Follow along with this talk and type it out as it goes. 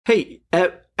Hey,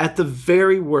 at the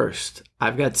very worst,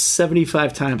 I've got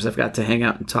 75 times I've got to hang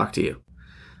out and talk to you.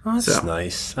 Oh, that's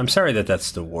nice. I'm sorry that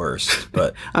that's the worst,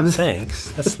 but thanks.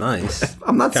 That's nice.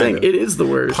 I'm not saying it is the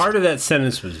worst. Part of that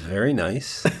sentence was very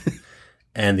nice,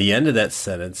 and the end of that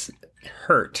sentence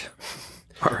hurt.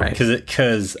 All right.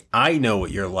 Because I know what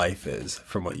your life is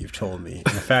from what you've told me.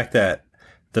 And the fact that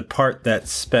the part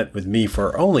that's spent with me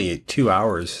for only 2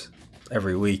 hours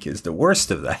every week is the worst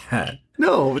of that.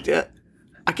 No,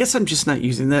 I guess I'm just not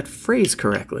using that phrase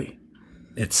correctly.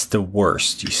 It's the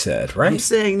worst, you said, right? I'm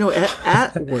saying, no,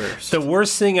 at worst. The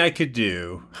worst thing I could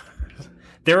do.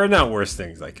 There are not worse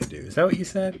things I could do. Is that what you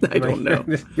said? I don't know.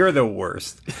 You're the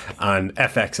worst on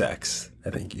FXX, I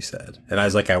think you said. And I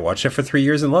was like, I watched it for 3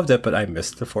 years and loved it, but I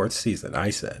missed the 4th season, I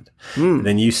said. And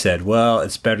then you said, well,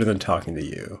 it's better than talking to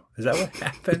you. Is that what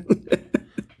happened?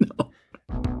 No.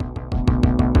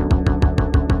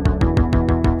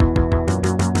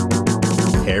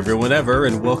 Hey everyone ever,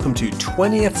 and welcome to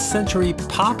 20th Century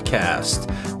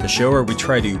Popcast, the show where we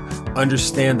try to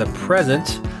understand the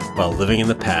present while living in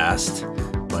the past.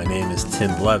 My name is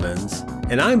Tim Blevins,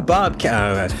 and I'm Bob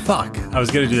fuck, I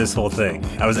was going to do this whole thing.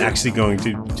 I was actually going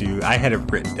to do, I had it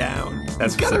written down.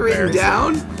 That's got it written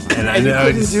down? And I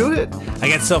couldn't do it? I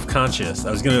got self-conscious.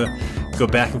 I was going to go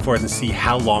back and forth and see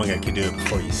how long I could do it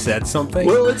before you said something.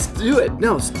 Well, let's do it.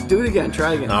 No, do it again.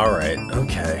 Try again. All right.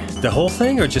 Okay. The whole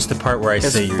thing, or just the part where I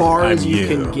say as far as you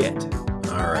can get.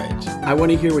 All right. I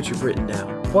want to hear what you've written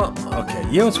down. Well, okay.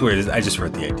 You know what's weird is I just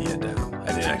wrote the idea down. I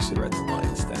didn't actually write the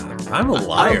lines down. I'm a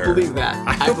liar. I don't believe that.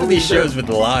 I open these shows with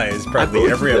lies probably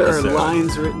every episode. There are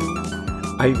lines written.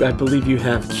 I believe you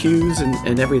have cues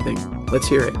and everything. Let's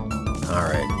hear it. All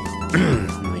right.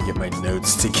 Let me get my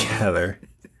notes together.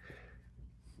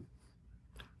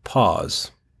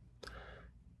 Pause.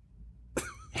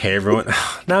 Hey everyone.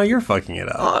 Now you're fucking it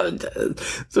up.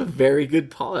 It's a very good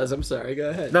pause. I'm sorry. Go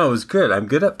ahead. No, it was good. I'm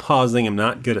good at pausing. I'm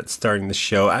not good at starting the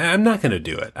show. I'm not going to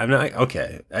do it. I'm not.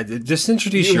 Okay. Just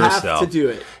introduce yourself. You have to do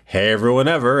it. Hey everyone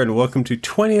ever, and welcome to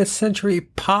 20th Century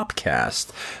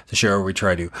Popcast, the show where we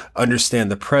try to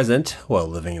understand the present while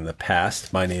living in the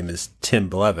past. My name is Tim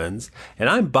Blevins, and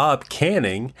I'm Bob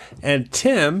Canning. And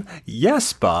Tim,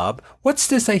 yes, Bob, what's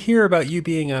this I hear about you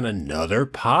being on another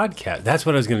podcast? That's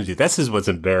what I was going to do. This is what's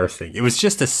embarrassing. It was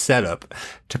just a setup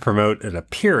to promote an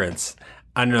appearance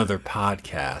on another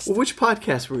podcast. Well, which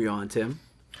podcast were you on, Tim?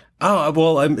 Oh,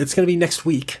 well, it's going to be next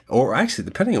week. Or actually,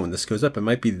 depending on when this goes up, it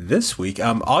might be this week.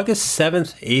 August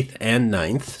 7th, 8th, and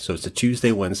 9th. So it's a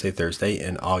Tuesday, Wednesday, Thursday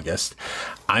in August.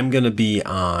 I'm going to be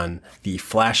on the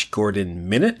Flash Gordon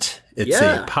Minute. It's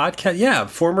a podcast. Yeah,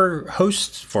 former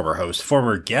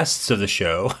guests of the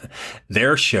show.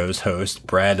 Their show's host,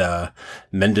 Brad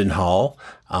Mendenhall.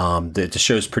 The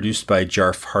show's produced by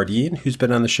Jarf Hardeen, who's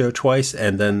been on the show twice.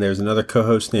 And then there's another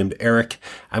co-host named Eric.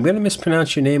 I'm going to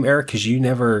mispronounce your name, Eric, because you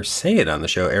never say it on the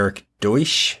show. Eric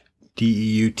Deutsch,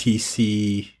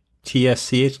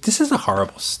 DeutschTSCH. This is a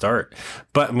horrible start,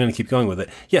 but I'm going to keep going with it.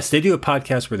 Yes, they do a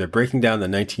podcast where they're breaking down the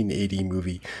 1980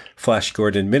 movie Flash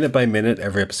Gordon minute by minute.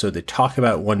 Every episode, they talk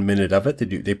about 1 minute of it.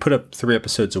 They put up 3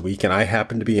 episodes a week, and I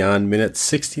happen to be on minutes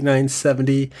 69,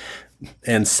 70,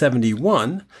 and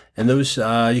 71. And those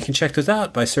you can check those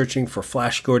out by searching for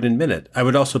Flash Gordon Minute. I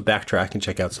would also backtrack and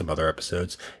check out some other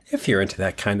episodes if you're into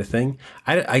that kind of thing.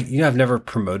 I've never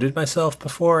promoted myself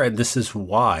before, and this is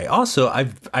why. Also,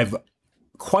 I've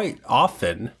quite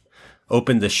often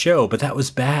opened the show, but that was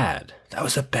bad. That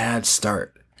was a bad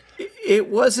start. It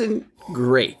wasn't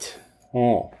great,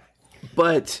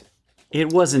 but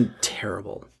it wasn't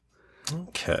terrible.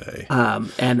 Okay.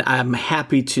 And I'm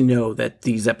happy to know that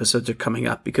these episodes are coming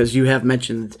up because you have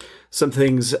mentioned some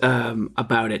things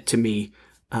about it to me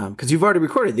because you've already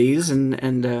recorded these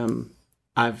and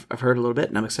I've heard a little bit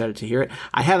and I'm excited to hear it.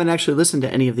 I haven't actually listened to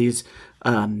any of these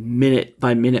minute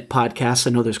by minute podcasts. I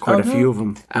know there's quite a few of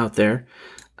them out there.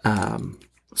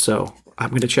 So I'm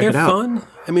going to check it out. Fun.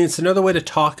 I mean, it's another way to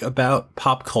talk about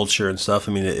pop culture and stuff.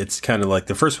 I mean, it's kind of like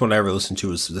the first one I ever listened to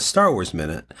was the Star Wars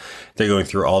Minute. They're going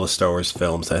through all the Star Wars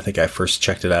films. I think I first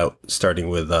checked it out starting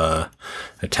with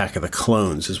Attack of the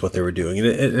Clones is what they were doing.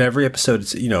 And every episode,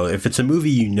 it's, if it's a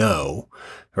movie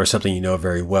or something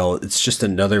very well, it's just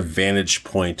another vantage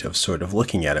point of sort of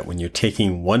looking at it when you're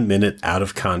taking 1 minute out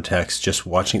of context, just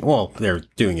watching. Well, they're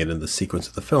doing it in the sequence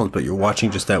of the films, but you're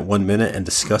watching just that 1 minute and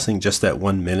discussing just that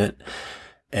 1 minute.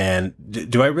 And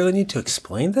do I really need to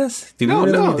explain this? Do we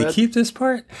really need to keep this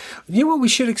part? You know what we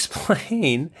should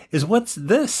explain is what's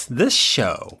this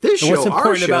show. This show, and what's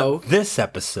important our show, about this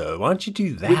episode. Why don't you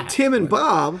do that? With Tim and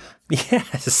Bob.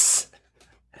 Yes.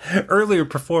 Earlier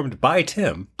performed by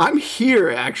Tim. I'm here,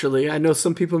 actually. I know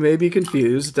some people may be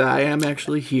confused. I am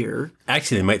actually here.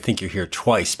 Actually, they might think you're here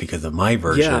twice because of my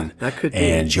version that could be.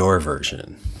 And your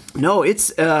version. No,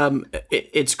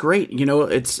 it's great. You know,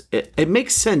 it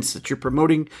makes sense that you're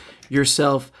promoting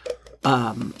yourself,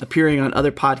 appearing on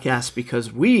other podcasts,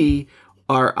 because we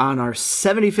are on our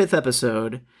 75th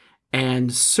episode,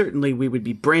 and certainly we would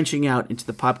be branching out into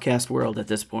the podcast world at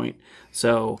this point.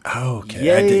 So,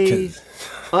 yay,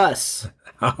 us.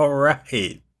 All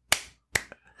right.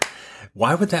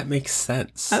 Why would that make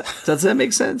sense? Does that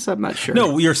make sense? I'm not sure.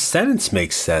 No, your sentence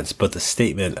makes sense, but the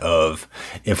statement of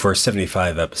if we're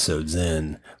 75 episodes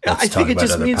in, let's talk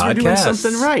about other podcasts. We're doing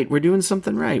something right. We're doing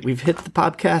something right. We've hit the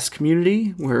podcast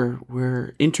community.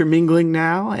 We're intermingling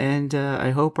now, and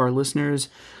I hope our listeners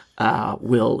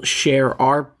will share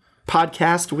our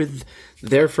podcast with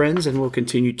their friends, and we'll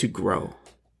continue to grow.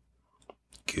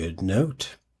 Good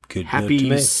note. Happy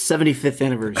 75th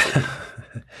anniversary.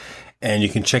 And you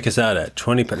can check us out at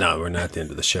 20. No, we're not at the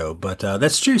end of the show, but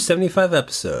that's true. 75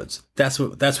 episodes. That's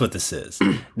what this is.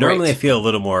 Normally, right. I feel a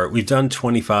little more. We've done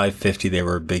 25, 50. They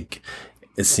were big.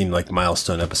 It seemed like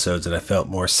milestone episodes, and I felt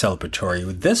more celebratory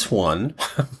with this one.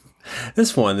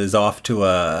 This one is off to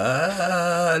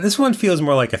this one feels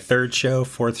more like a third show,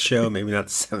 fourth show, maybe not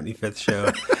the 75th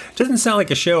show. Doesn't sound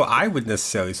like a show I would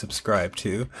necessarily subscribe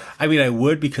to. I mean, I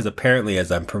would, because apparently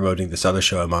as I'm promoting this other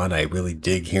show I'm on, I really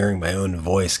dig hearing my own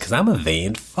voice, because I'm a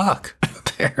vain fuck,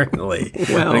 apparently,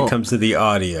 when it comes to the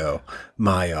audio,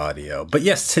 my audio. But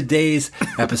yes, today's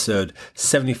episode,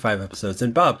 75 episodes.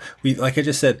 And Bob, like I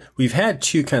just said, we've had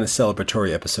two kind of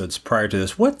celebratory episodes prior to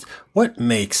this. What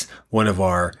makes one of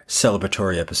our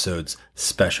celebratory episodes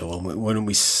special? When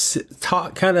we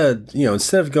talk, kind of,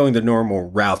 instead of going the normal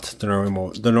route, the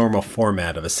normal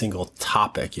format of a single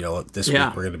topic, this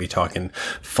week we're going to be talking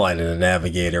Flight of the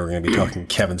Navigator, we're going to be talking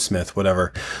Kevin Smith,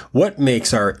 whatever. What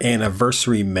makes our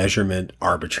anniversary measurement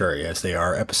arbitrary, as they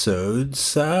are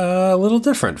episodes a little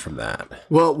different from that?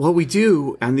 Well, what we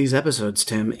do on these episodes,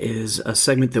 Tim, is a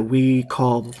segment that we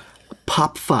call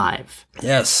Pop 5.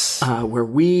 Yes. Where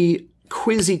we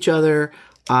quiz each other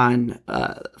on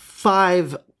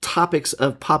 5 topics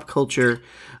of pop culture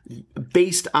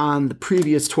based on the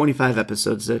previous 25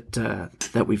 episodes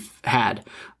that we've had.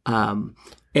 And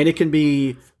it can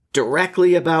be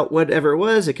directly about whatever it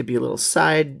was. It could be a little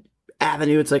side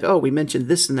avenue. It's like, oh, we mentioned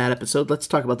this in that episode. Let's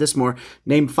talk about this more.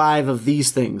 Name 5 of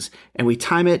these things. And we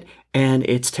time it, and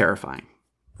it's terrifying.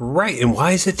 Right. And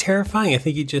why is it terrifying? I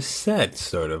think you just said,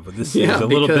 sort of. This is a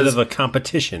little bit of a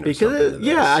competition. Because,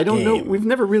 I don't know. We've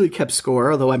never really kept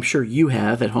score, although I'm sure you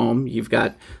have at home. You've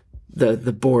got the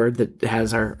board that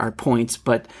has our points,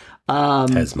 but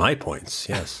has my points,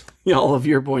 yes. All of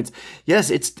your points.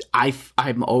 Yes,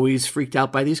 I'm always freaked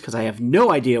out by these because I have no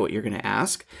idea what you're going to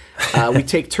ask. We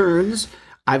take turns.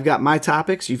 I've got my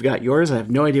topics. You've got yours. I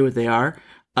have no idea what they are.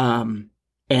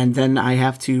 And then I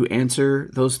have to answer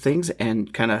those things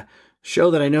and kind of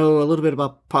show that I know a little bit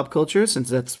about pop culture, since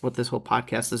that's what this whole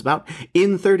podcast is about,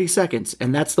 in 30 seconds.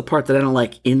 And that's the part that I don't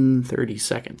like, in 30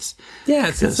 seconds. Yeah,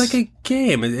 it's like a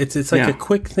game. It's like a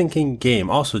quick thinking game.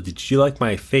 Also, did you like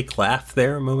my fake laugh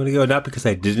there a moment ago? Not because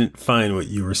I didn't find what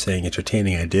you were saying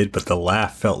entertaining, I did, but the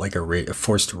laugh felt like a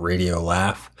forced radio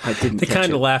laugh. I didn't The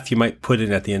kind of laugh you might put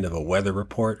in at the end of a weather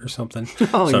report or something.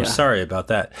 I'm sorry about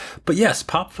that. But yes,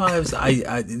 Pop 5s,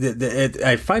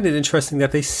 I find it interesting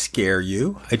that they scare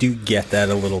you. I do get that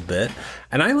a little bit.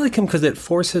 And I like them because it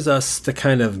forces us to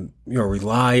kind of,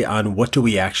 rely on what do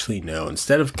we actually know,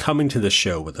 instead of coming to the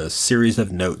show with a series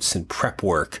of notes and prep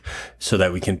work so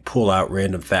that we can pull out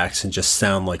random facts and just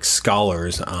sound like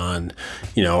scholars on,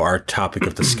 our topic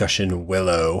of discussion,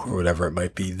 Willow, or whatever it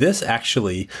might be. This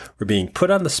actually, we're being put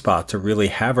on the spot to really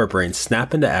have our brain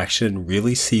snap into action and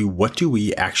really see what do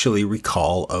we actually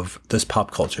recall of this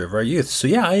pop culture of our youth. So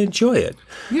yeah, I enjoy it.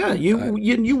 Yeah,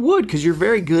 you would, because you're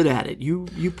very good at it.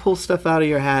 You pull stuff out of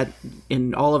your hat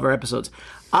in all of our episodes.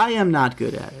 I am not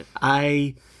good at it.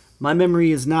 My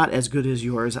memory is not as good as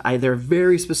yours. There are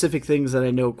very specific things that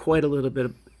I know quite a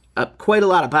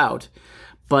lot about,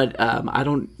 but I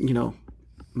don't.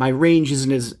 My range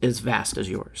isn't as vast as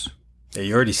yours. Yeah,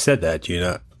 you already said that. Do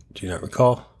you not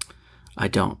recall? I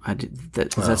don't.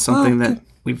 Is that something that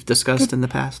we've discussed in the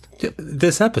past?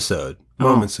 This episode,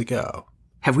 moments ago.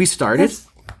 Have we started?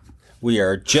 We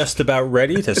are just about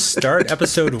ready to start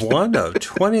episode 1 of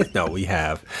 20th. No, we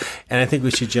have. And I think we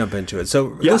should jump into it.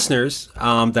 So listeners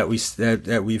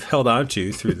that we've held on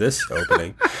to through this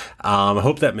opening, I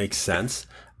hope that makes sense.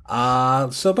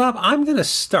 So Bob, I'm going to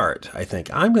start, I think.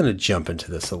 I'm going to jump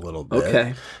into this a little bit.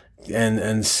 Okay.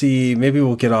 and see, maybe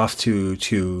we'll get off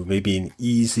to maybe an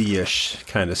easy-ish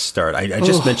kind of start. I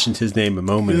just mentioned his name a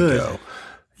moment ago.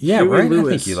 Yeah, Huey right. Lewis. I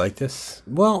think you like this.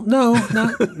 Well, no,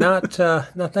 not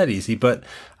that easy. But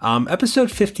episode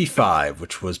 55,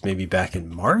 which was maybe back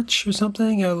in March or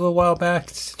something, a little while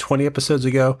back, 20 episodes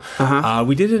ago.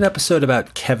 We did an episode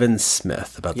about Kevin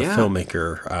Smith, about the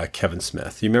filmmaker Kevin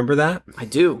Smith. You remember that? I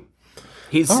do.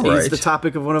 He's the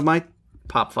topic of one of my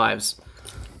pop fives.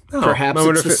 Perhaps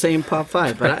it's the same pop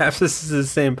five. But perhaps this is the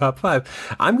same pop five.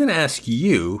 I'm going to ask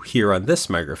you here on this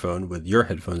microphone with your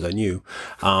headphones on you,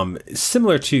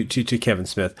 similar to Kevin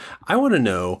Smith. I want to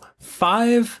know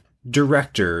 5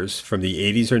 directors from the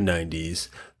 80s or 90s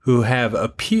who have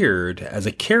appeared as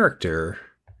a character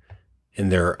in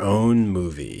their own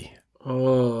movie.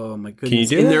 Oh my goodness! Can you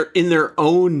do that? In their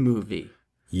own movie?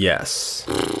 Yes.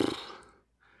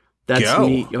 That's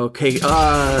me. Okay.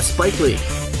 Spike Lee.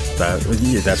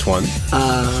 That's one.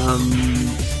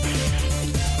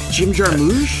 Jim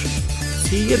Jarmusch? Is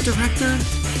he a director?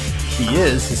 He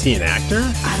is. Is he an actor?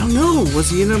 I don't know.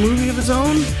 Was he in a movie of his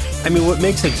own? I mean, what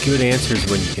makes a good answer is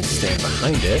when you can stand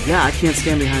behind it. Yeah, I can't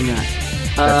stand behind that.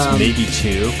 That's maybe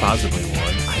 2, possibly 1.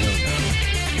 I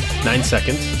don't know. 9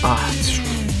 seconds.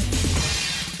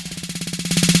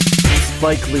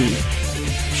 Spike Lee.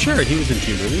 Sure, he was in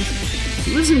 2 movies.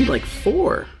 He was in like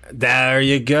 4. There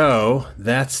you go.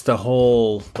 That's the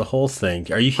whole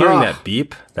thing. Are you hearing that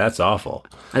beep? That's awful.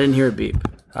 I didn't hear a beep.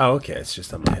 Oh, okay. It's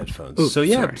just on my headphones. Oops, so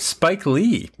yeah, sorry. Spike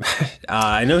Lee.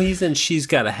 I know he's in She's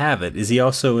Gotta Have It. Is he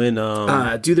also in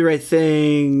Do the Right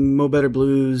Thing, Mo Better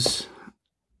Blues,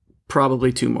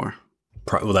 probably 2 more.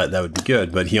 Well, that would be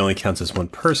good, but he only counts as one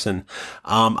person.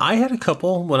 I had a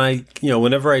couple when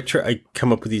whenever I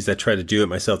come up with these, I try to do it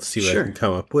myself to see what I can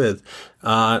come up with.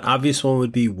 An obvious one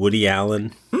would be Woody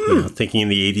Allen. Thinking in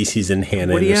the 80s, he's in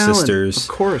Hannah and her Sisters. Of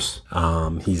course.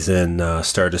 He's in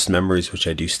Stardust Memories, which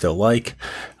I do still like.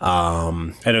 I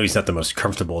know he's not the most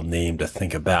comfortable name to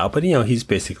think about, but he's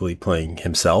basically playing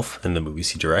himself in the movies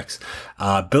he directs.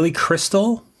 Billy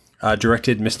Crystal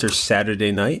directed Mr.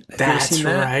 Saturday Night. Have you ever seen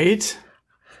that? Right.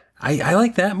 I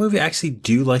like that movie. I actually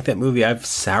do like that movie. I've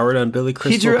soured on Billy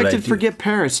Crystal. He directed Forget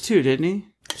Paris too, didn't he?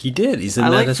 He did. He's in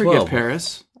that as well. I like Forget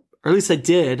Paris. Or at least I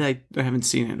did. I haven't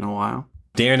seen it in a while.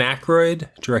 Darren Aykroyd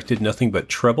directed Nothing But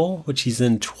Trouble, which he's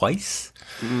in twice.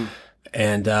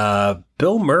 And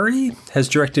Bill Murray has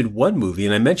directed 1 movie,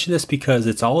 and I mention this because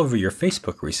it's all over your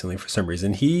Facebook recently for some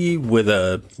reason. He, with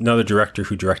another director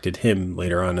who directed him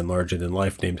later on in Larger Than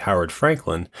Life named Howard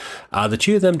Franklin, the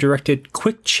 2 of them directed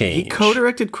Quick Change. He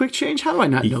co-directed Quick Change? How do I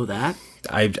not know that?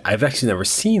 I've actually never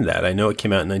seen that. I know it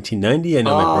came out in 1990. I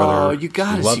know my brother you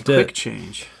gotta loved see it. Quick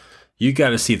Change. You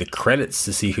got to see the credits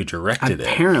to see who directed it.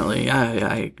 Apparently,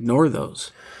 I ignore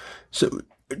those. So,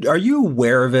 are you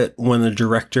aware of it when the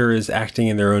director is acting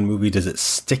in their own movie? Does it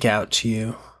stick out to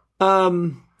you?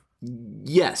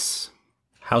 Yes.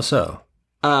 How so?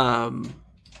 Well,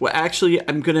 actually,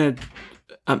 I'm gonna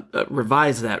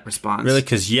revise that response. Really?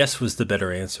 Because yes was the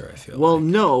better answer, I feel. Well,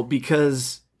 no,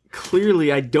 because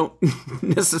clearly I don't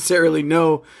necessarily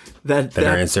know that better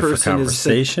that answer person for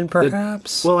conversation,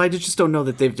 perhaps? Well, I just don't know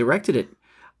that they've directed it.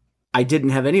 I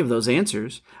didn't have any of those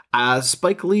answers.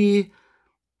 Spike Lee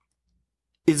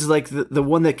is like the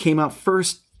one that came out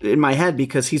first in my head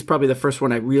because he's probably the first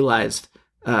one I realized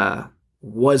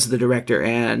was the director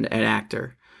and an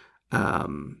actor.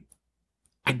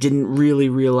 I didn't really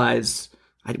realize,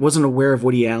 I wasn't aware of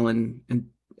Woody Allen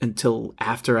until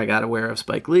after I got aware of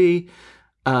Spike Lee.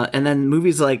 And then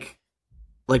movies like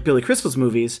Billy Crystal's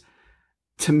movies,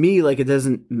 to me, like, it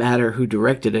doesn't matter who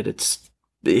directed it. It's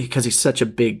because he's such a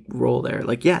big role there.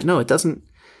 Like, yeah, no, it doesn't.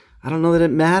 I don't know that it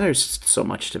matters so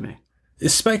much to me.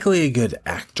 Is Spike Lee a good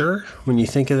actor when you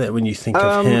think of that? When you think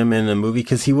of him in a movie,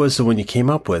 because he was the one you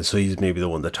came up with, so he's maybe the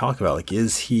one to talk about. Like,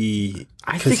 is he?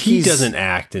 Because he doesn't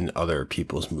act in other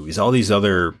people's movies. All these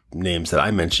other names that I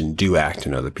mentioned do act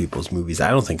in other people's movies. I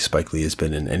don't think Spike Lee has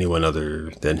been in anyone other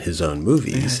than his own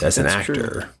movies as an actor.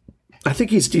 True. I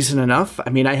think he's decent enough. I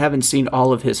mean, I haven't seen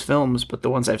all of his films, but the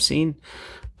ones I've seen,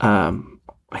 I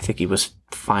think he was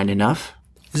fine enough.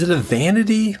 Is it a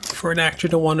vanity for an actor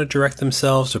to want to direct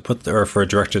themselves, or for a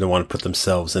director to want to put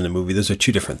themselves in a movie? Those are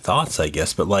 2 different thoughts, I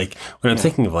guess. But like when I'm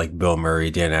thinking of like Bill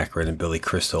Murray, Dan Aykroyd, and Billy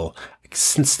Crystal,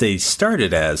 since they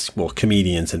started as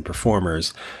comedians and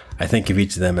performers, I think of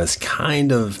each of them as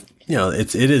kind of,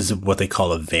 it is what they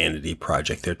call a vanity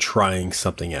project. They're trying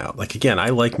something out. Like, again, I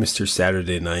like Mr.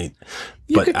 Saturday Night,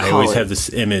 but I always have this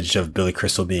image of Billy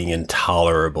Crystal being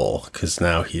intolerable because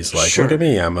now he's like, look at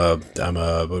me, I'm a,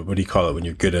 what do you call it when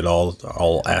you're good at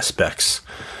all aspects?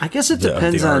 I guess it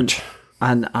depends on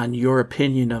on your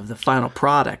opinion of the final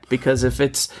product, because if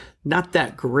it's not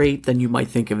that great, then you might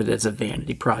think of it as a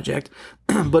vanity project.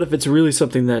 But if it's really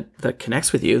something that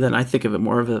connects with you, then I think of it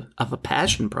more of a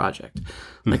passion project.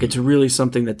 Like it's really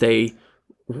something that they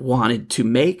wanted to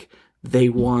make. They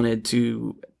wanted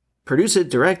to produce it,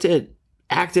 direct it,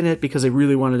 act in it, because they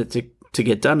really wanted it to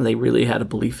get done. They really had a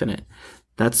belief in it.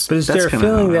 But is there a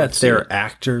feeling that they're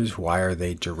actors? Why are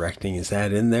they directing? Is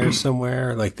that in there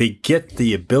somewhere? Like they get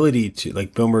the ability to,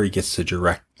 like Bill Murray gets to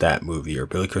direct that movie, or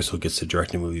Billy Crystal gets to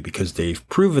direct a movie because they've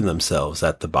proven themselves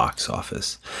at the box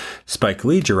office. Spike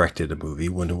Lee directed a movie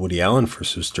when Woody Allen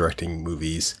first was directing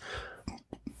movies.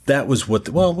 That was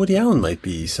Woody Allen might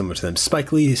be similar to them.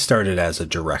 Spike Lee started as a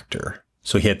director,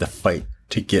 so he had to fight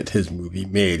to get his movie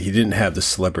made. He didn't have the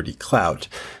celebrity clout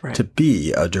to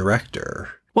be a director.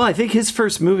 Well, I think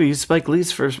Spike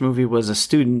Lee's first movie was a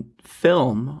student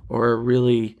film, or a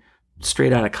really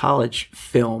straight out of college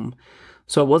film.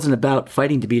 So it wasn't about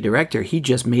fighting to be a director. He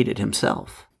just made it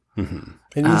himself. Mm-hmm.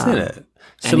 And he's in it.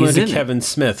 Similar to Kevin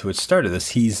Smith, which started this.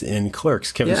 He's in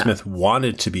Clerks. Kevin Smith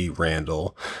wanted to be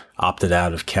Randall, opted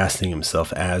out of casting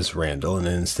himself as Randall, and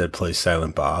then instead plays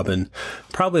Silent Bob, and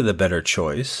probably the better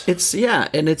choice. It's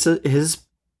his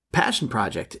passion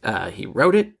project. He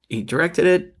wrote it, he directed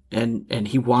it, and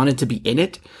he wanted to be in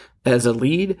it as a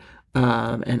lead,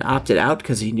 and opted out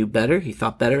because he knew better. He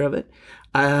thought better of it.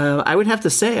 I would have to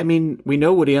say, I mean, we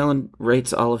know Woody Allen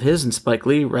writes all of his, and Spike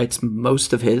Lee writes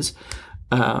most of his.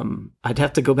 I'd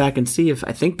have to go back and see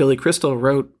I think Billy Crystal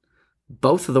wrote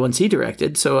both of the ones he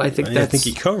directed. So I think I think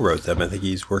he co-wrote them. I think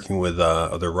he's working with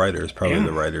other writers, probably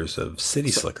the writers of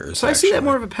City Slickers. So I see that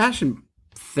more of a passion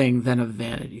thing than a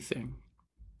vanity thing.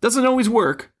 Doesn't always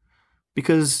work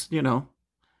because, you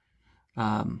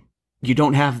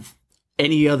don't have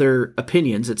any other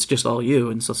opinions. It's just all you.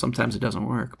 And so sometimes it doesn't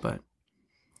work. But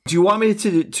do you want me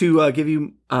to give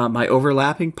you my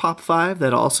overlapping Pop 5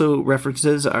 that also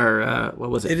references our, what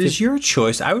was it? It is your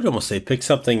choice. I would almost say pick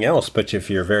something else, but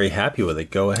if you're very happy with it,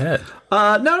 go ahead.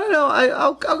 No.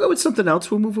 I'll go with something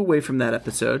else. We'll move away from that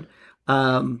episode.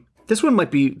 This one might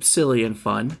be silly and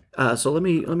fun. So let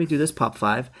me do this Pop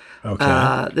 5.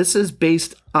 Okay. This is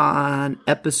based on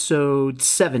episode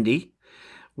 70.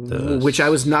 Which I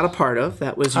was not a part of.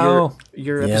 That was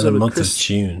your episode with of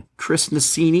June. Chris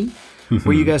Nassini,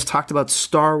 where you guys talked about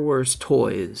Star Wars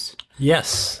toys.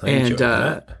 Yes, I enjoyed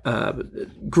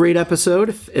that. Great episode.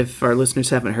 If our listeners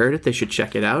haven't heard it, they should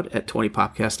check it out at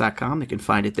 20popcast.com. They can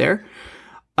find it there.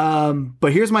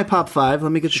 But here's my Pop 5.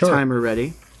 Let me get the timer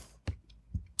ready.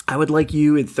 I would like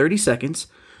you in 30 seconds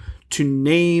to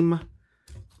name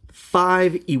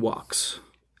 5 Ewoks.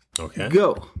 Okay.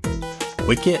 Go.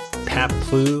 Wicket,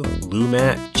 PAPLOO,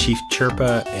 Lumat, Chief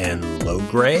Chirpa, and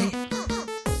Logray.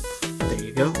 There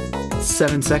you go.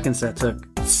 7 seconds that took.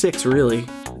 6, really.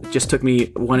 It just took me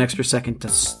 1 extra second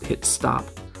to hit stop.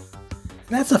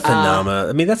 That's a phenomenon.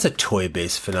 I mean, that's a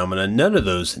toy-based phenomenon. None of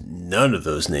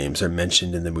those names are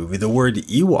mentioned in the movie. The word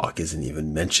Ewok isn't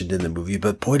even mentioned in the movie,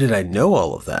 but boy, did I know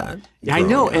all of that. Yeah, I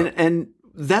know, and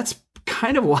that's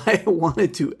kind of why I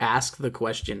wanted to ask the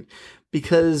question.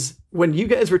 Because when you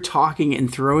guys were talking and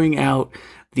throwing out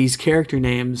these character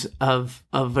names of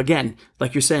again,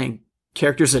 like you're saying,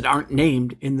 characters that aren't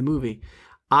named in the movie,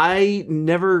 I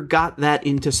never got that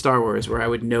into Star Wars where I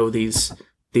would know these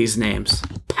names.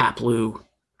 PAPLOO,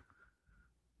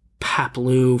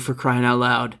 for crying out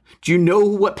loud. Do you know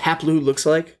what PAPLOO looks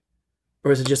like?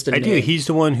 Or is it just a name? I do. He's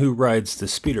the one who rides the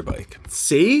speeder bike.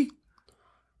 See?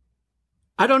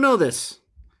 I don't know this.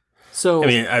 So, I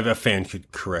mean, a fan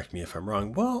could correct me if I'm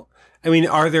wrong. Well, I mean,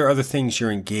 are there other things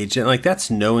you're engaged in? Like, that's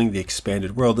knowing the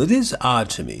expanded world. It is odd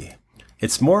to me.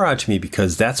 It's more odd to me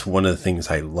because that's one of the things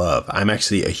I love. I'm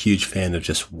actually a huge fan of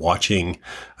just watching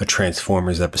a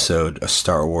Transformers episode, a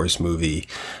Star Wars movie,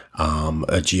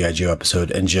 a G.I. Joe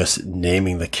episode, and just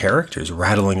naming the characters,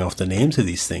 rattling off the names of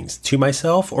these things to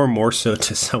myself, or more so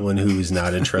to someone who's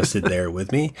not interested there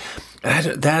with me.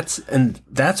 That's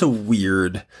a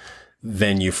weird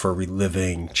venue for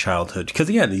reliving childhood, because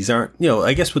again, these aren't,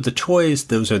 I guess with the toys,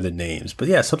 those are the names,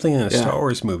 but something in the Star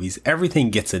Wars movies, everything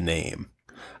gets a name,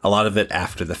 a lot of it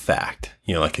after the fact.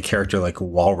 Like a character like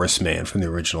Walrus Man from the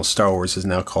original Star Wars is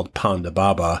now called Ponda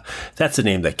Baba. That's a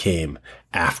name that came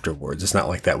afterwards. It's not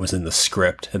like that was in the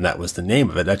script and that was the name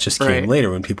of it. That just came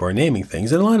later when people are naming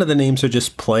things. And a lot of the names are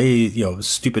just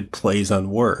stupid plays on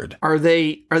word. Are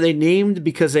they named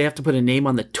because they have to put a name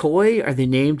on the toy? Are they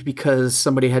named because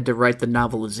somebody had to write the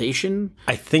novelization?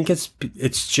 I think it's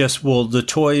just, the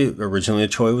toy, originally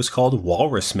the toy was called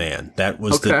Walrus Man. That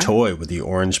was the toy with the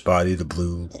orange body, the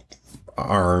blue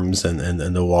arms and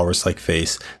the walrus-like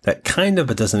face that kind of,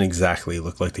 but doesn't exactly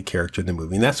look like the character in the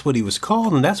movie. And that's what he was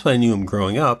called, and that's what I knew him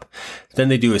growing up. Then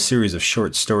they do a series of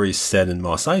short stories set in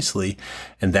Mos Eisley,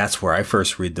 and that's where I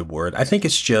first read the word. I think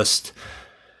it's just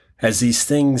as these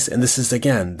things, and this is,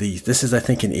 again, this is, I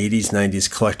think, an 80s, 90s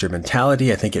collector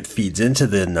mentality. I think it feeds into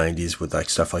the 90s with like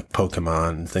stuff like Pokemon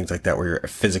and things like that, where you're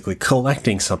physically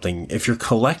collecting something. If you're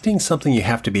collecting something, you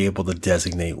have to be able to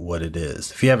designate what it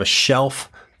is. If you have a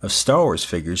shelf of Star Wars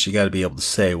figures, you got to be able to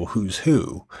say, well, who's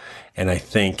who? And I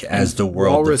think as the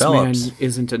world Walrus develops, Man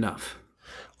isn't enough.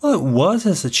 Well, it was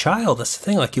as a child. That's the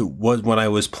thing. Like, it was when I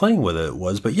was playing with it, it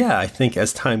was. But yeah, I think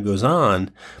as time goes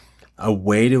on, a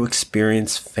way to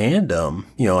experience fandom,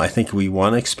 you know, I think we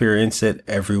want to experience it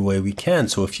every way we can.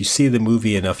 So if you see the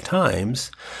movie enough times,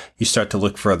 you start to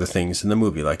look for other things in the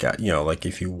movie. Like, you know, like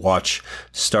if you watch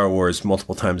Star Wars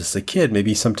multiple times as a kid,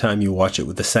 maybe sometime you watch it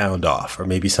with the sound off, or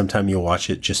maybe sometime you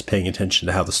watch it just paying attention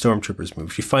to how the stormtroopers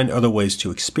move. You find other ways to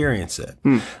experience it.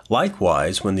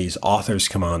 Likewise, when these authors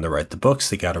come on to write the books,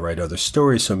 they got to write other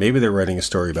stories. So maybe they're writing a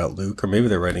story about Luke, or maybe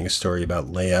they're writing a story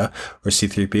about Leia or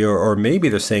C-3PO, or maybe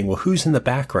they're saying, well, who's in the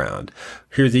background?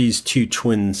 Here are these two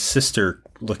twin sister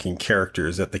looking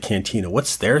characters at the cantina.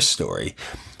 What's their story?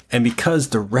 And because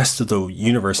the rest of the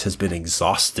universe has been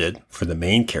exhausted for the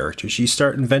main characters, you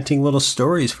start inventing little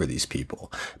stories for these people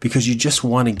because you just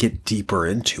want to get deeper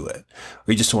into it,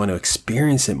 or you just want to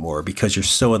experience it more because you're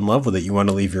so in love with it. You want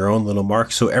to leave your own little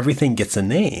mark. So everything gets a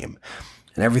name.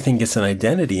 And everything gets an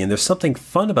identity, and there's something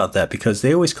fun about that because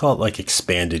they always call it like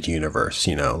expanded universe,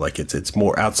 you know, like it's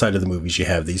more outside of the movies. You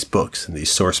have these books and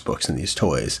these source books and these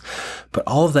toys, but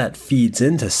all of that feeds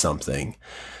into something,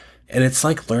 and it's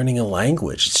like learning a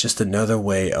language. It's just another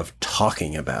way of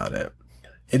talking about it.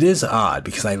 It is odd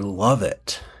because I love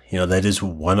it. You know, that is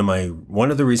one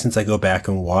of the reasons I go back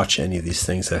and watch any of these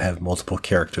things that have multiple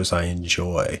characters I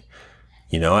enjoy.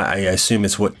 You know, I assume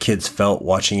it's what kids felt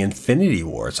watching Infinity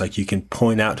War. It's like you can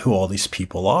point out who all these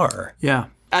people are. Yeah,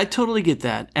 I totally get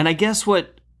that. And I guess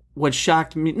what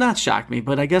shocked me, not shocked me,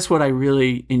 but I guess what I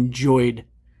really enjoyed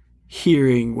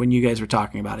hearing when you guys were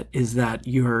talking about it is that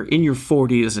you're in your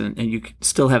 40s and you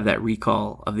still have that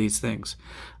recall of these things.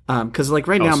 Because like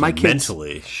right now, my kids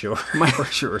mentally, sure,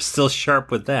 we're still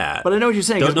sharp with that. But I know what you're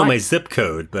saying. Don't know my zip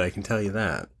code, but I can tell you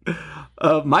that.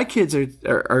 My kids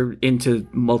are into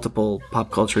multiple pop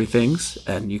culture things,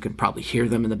 and you can probably hear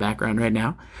them in the background right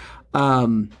now.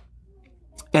 And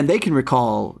they can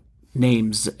recall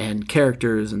names and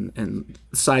characters and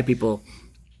side people.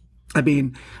 I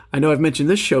mean, I know I've mentioned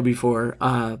this show before,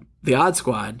 the Odd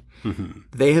Squad. Mm-hmm.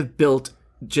 They have built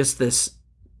just this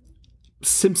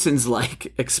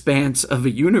Simpsons-like expanse of a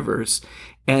universe,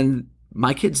 and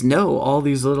my kids know all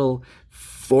these little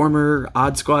former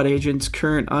Odd Squad agents,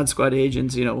 current Odd Squad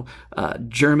agents, you know,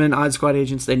 German Odd Squad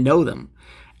agents. They know them.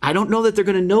 I don't know that they're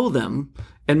going to know them,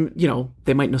 and you know,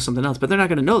 they might know something else, but they're not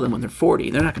going to know them when they're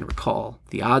 40. They're not going to recall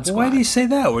the Odd Squad. Why do you say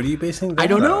that? What are you basing that on? I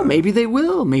don't know. Maybe they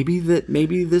will. Maybe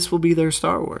this will be their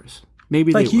Star Wars.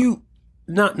 Maybe like they will.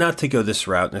 Not to go this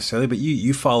route necessarily, but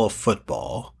you follow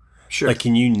football. Sure. Like,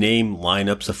 can you name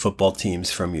lineups of football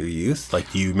teams from your youth? Like,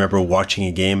 do you remember watching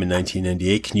a game in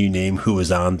 1998? Can you name who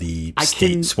was on the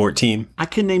state sport team? I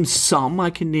can name some.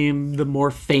 I can name the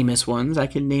more famous ones. I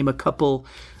can name a couple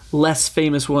less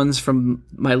famous ones from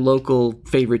my local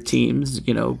favorite teams,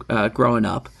 you know, growing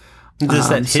up. Does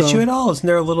that hit you at all? Isn't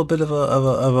there a little bit of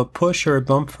a push or a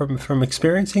bump from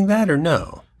experiencing that, or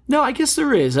no? No, I guess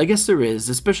there is.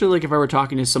 Especially like if I were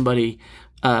talking to somebody,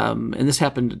 and this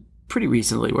happened pretty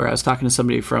recently, where I was talking to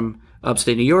somebody from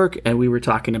upstate New York, and we were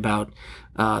talking about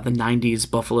the 90s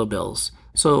Buffalo Bills.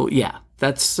 So yeah,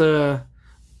 that's I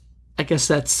guess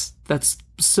that's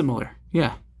similar.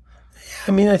 Yeah.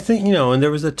 I mean, I think, you know, and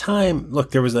there was a time,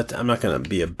 look, I'm not going to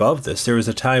be above this. There was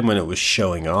a time when it was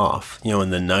showing off, you know, in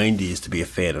the 90s to be a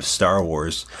fan of Star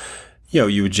Wars. You know,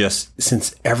 you would just,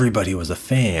 since everybody was a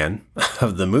fan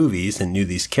of the movies and knew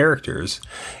these characters,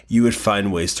 you would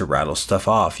find ways to rattle stuff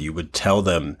off. You would tell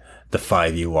them the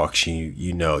 5 Ewoks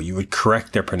you know. You would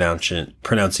correct their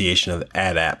pronunciation of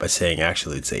AT-AT by saying,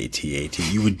 actually, it's AT-AT.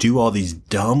 You would do all these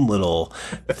dumb little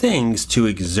things to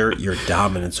exert your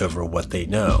dominance over what they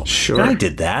know. Sure. And I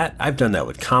did that. I've done that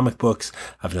with comic books.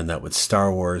 I've done that with Star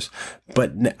Wars.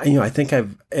 But, you know, I think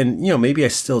and, you know, maybe I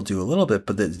still do a little bit,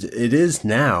 but it is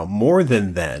now more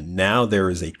than then. Now there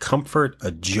is a comfort,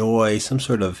 a joy, some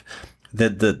sort of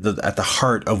at the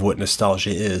heart of what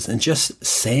nostalgia is, and just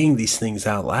saying these things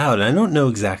out loud. And I don't know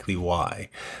exactly why.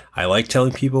 I like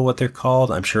telling people what they're called.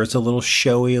 I'm sure it's a little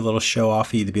showy, a little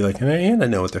show-offy to be like, and I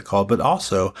know what they're called. But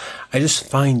also, I just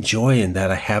find joy in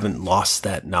that I haven't lost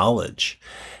that knowledge.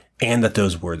 and that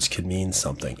those words can mean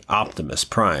something. Optimus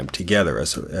Prime together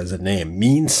as a name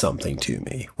means something to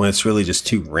me, when it's really just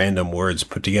two random words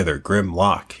put together.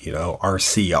 Grimlock,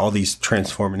 RC, all these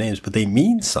Transformer names, but they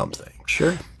mean something.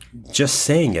 Sure. Just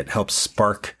saying it helps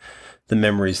spark the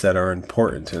memories that are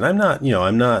important. And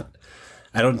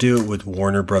I don't do it with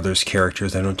Warner Brothers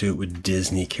characters. I don't do it with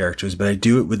Disney characters, but I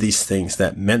do it with these things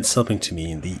that meant something to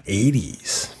me in the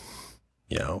 80s.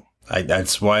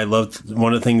 That's why I loved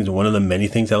one of the many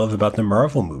things I love about the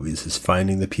Marvel movies is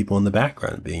finding the people in the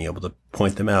background, being able to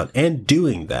point them out, and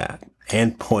doing that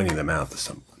and pointing them out to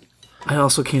someone. I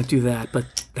also can't do that,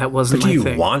 but that wasn't my thing. But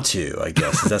do you want to, I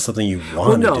guess? Is that something you want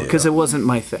well, no, to do? because it wasn't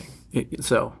my thing.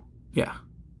 So, yeah.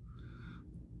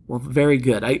 Well, very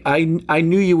good. I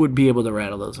knew you would be able to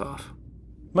rattle those off.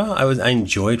 Well, I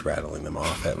enjoyed rattling them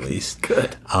off, at least.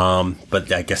 Good.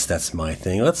 But I guess that's my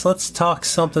thing. Let's talk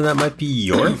something that might be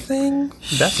your thing.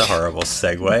 That's a horrible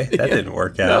segue. That didn't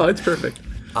work out. No, it's perfect.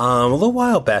 A little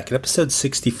while back, in episode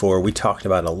 64, we talked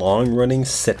about a long-running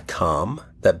sitcom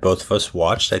that both of us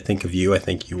watched. I think of you. I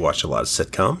think you watch a lot of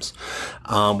sitcoms.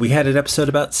 We had an episode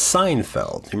about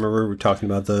Seinfeld. You remember we were talking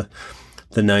about the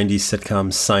 90s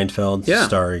sitcom Seinfeld,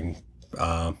 starring...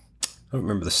 I don't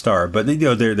remember the star, but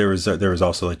there was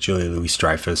also like Julia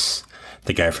Louis-Dreyfus,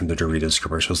 the guy from the Doritos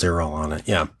commercials. They were all on it,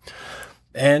 yeah.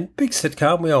 And big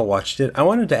sitcom, we all watched it. I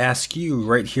wanted to ask you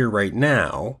right here, right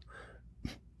now,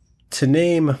 to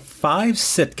name 5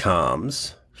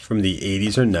 sitcoms from the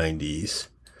 80s or 90s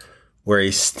where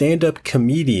a stand-up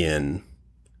comedian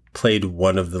played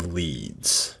one of the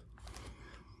leads.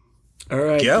 All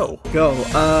right, go.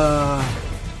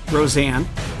 Roseanne,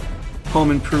 Home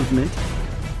Improvement.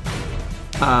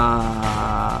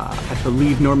 I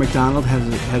believe Norm Macdonald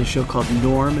had a show called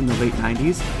Norm in the late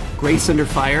 90s. Grace Under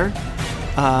Fire.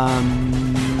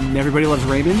 Everybody Loves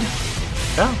Raymond.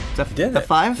 Oh, is that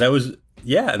 5? That was,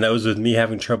 and that was with me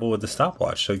having trouble with the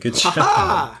stopwatch. So good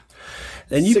job.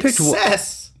 And you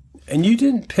Success. picked, and you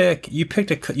didn't pick. You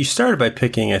started by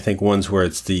picking, I think, ones where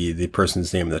it's the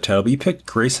person's name in the title. But you picked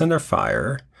Grace Under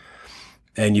Fire,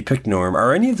 and you picked Norm.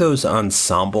 Are any of those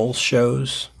ensemble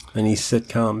shows? Any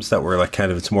sitcoms that were like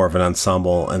it's more of an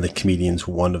ensemble and the comedian's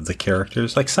one of the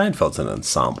characters? Like Seinfeld's an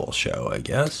ensemble show, I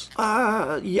guess.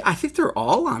 Yeah, I think they're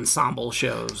all ensemble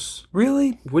shows.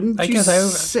 Really? Wouldn't you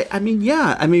say? I mean,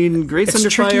 yeah. I mean, Grace Under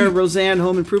Fire, Roseanne,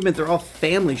 Home Improvement, they're all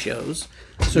family shows.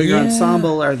 So your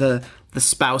ensemble are the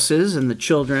spouses and the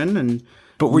children and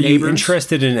But were neighbors. you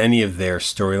interested in any of their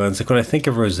storylines? Like when I think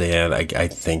of Roseanne, I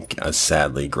think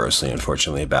sadly, grossly,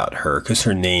 unfortunately, about her because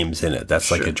her name's in it.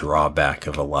 That's like a drawback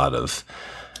of a lot of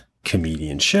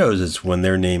comedian shows is when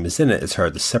their name is in it, it's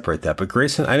hard to separate that. But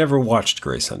I never watched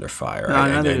Grace Under Fire. No,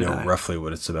 I know roughly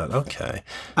what it's about. Okay.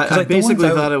 I basically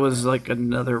thought it was like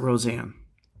another Roseanne.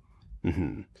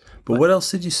 Mm-hmm. But what else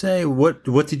did you say? What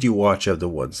did you watch of the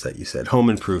ones that you said?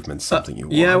 Home Improvement, something you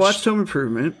watched. Yeah, I watched Home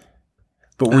Improvement.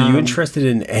 But were you interested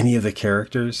in any of the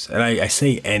characters? And I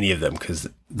say any of them because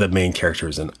the main character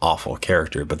is an awful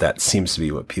character, but that seems to be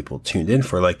what people tuned in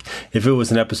for. Like, if it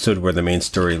was an episode where the main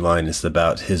storyline is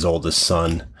about his oldest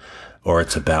son, or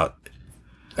it's about,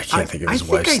 I can't think of his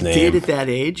wife's name. I think I did at that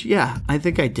age. Yeah, I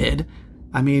think I did.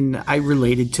 I mean, I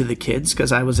related to the kids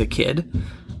because I was a kid.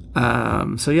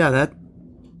 So yeah,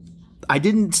 I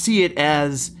didn't see it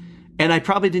as, and I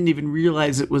probably didn't even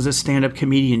realize it was a stand-up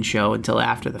comedian show until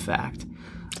after the fact.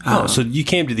 So you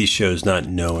came to these shows not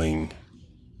knowing.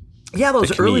 Yeah,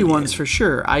 those early ones for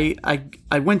sure. I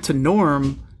went to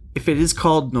Norm, if it is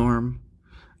called Norm,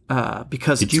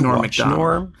 because it's Norm Macdonald.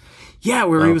 Norm? Yeah,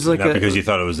 where he was like not because you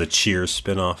thought it was a Cheers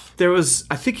spinoff. There was,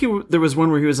 I think there was one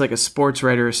where he was like a sports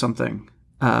writer or something.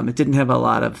 It didn't have a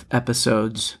lot of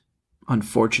episodes,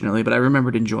 unfortunately, but I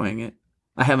remembered enjoying it.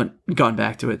 I haven't gone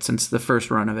back to it since the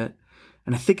first run of it,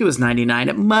 and I think it was 99.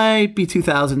 It might be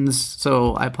 2000s,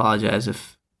 so I apologize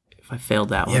if I failed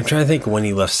that one. Yeah, I'm trying to think when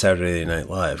he left Saturday Night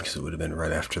Live because it would have been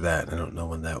right after that. I don't know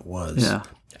when that was. Yeah.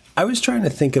 I was trying to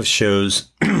think of shows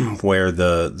where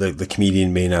the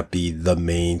comedian may not be the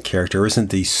main character, or isn't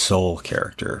the sole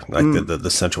character, like the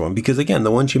central one. Because again,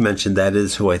 the ones you mentioned, that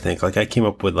is who I think. Like I came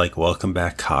up with like Welcome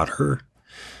Back, Kotter,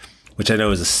 which I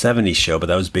know is a 70s show, but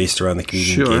that was based around the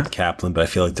comedian Gabe Kaplan. But I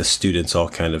feel like the students all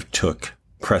kind of took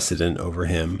precedent over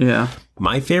him. Yeah.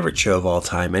 My favorite show of all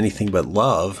time, Anything But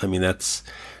Love. I mean, that's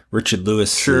Richard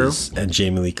Lewis and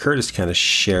Jamie Lee Curtis kind of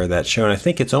share that show. And I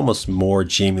think it's almost more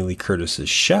Jamie Lee Curtis's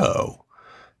show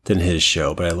than his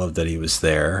show, but I love that he was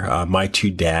there. My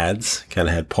Two Dads kind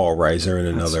of had Paul Reiser and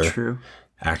another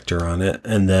actor on it.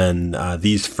 And then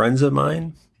These Friends of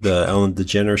Mine the Ellen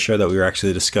DeGeneres show that we were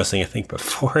actually discussing, I think,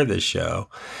 before the show.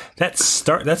 That's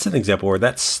an example where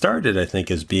that started, I think,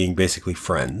 as being basically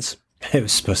Friends. It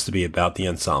was supposed to be about the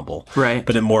ensemble. Right.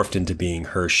 But it morphed into being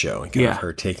her show and kind of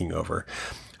her taking over.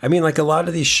 I mean, like a lot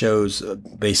of these shows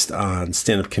based on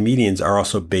stand-up comedians are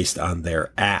also based on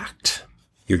their act.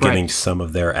 You're getting some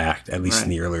of their act, at least in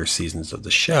the earlier seasons of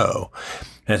the show.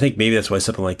 And I think maybe that's why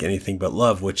something like Anything But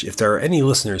Love, which if there are any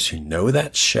listeners who know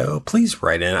that show, please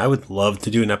write in. I would love to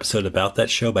do an episode about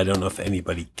that show, but I don't know if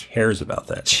anybody cares about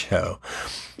that show.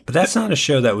 But that's not a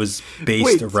show that was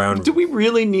based around... Do we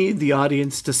really need the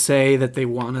audience to say that they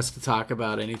want us to talk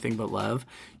about Anything But Love?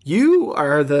 You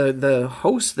are the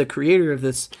host, the creator of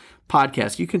this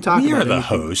podcast. You can talk about anything. We are the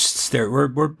hosts.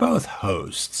 We're both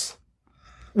hosts.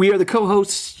 We are the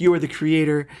co-hosts. You are the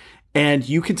creator. And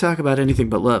you can talk about Anything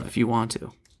But Love if you want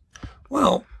to.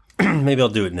 Well, maybe I'll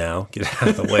do it now. Get it out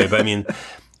of the way. But I mean...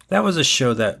 That was a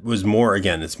show that was more,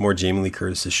 again, it's more Jamie Lee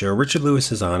Curtis's show. Richard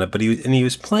Lewis is on it, but he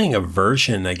was playing a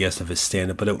version, I guess, of his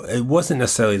stand-up, but it wasn't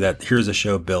necessarily that here's a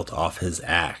show built off his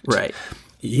act. Right.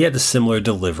 He had a similar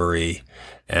delivery,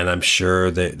 and I'm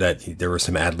sure that there were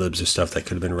some ad-libs or stuff that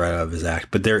could have been right out of his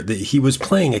act, but he was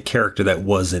playing a character that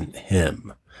wasn't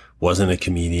him, wasn't a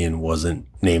comedian, wasn't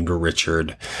named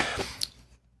Richard.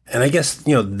 And I guess,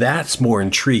 that's more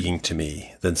intriguing to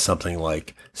me than something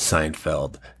like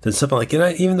Seinfeld, than something like,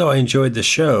 even though I enjoyed the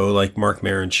show, like Mark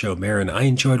Maron's show, Maron, I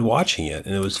enjoyed watching it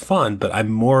and it was fun, but I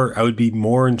would be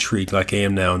more intrigued like I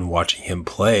am now in watching him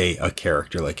play a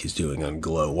character like he's doing on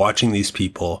Glow, watching these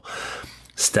people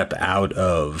step out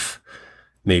of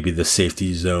maybe the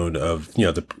safety zone of,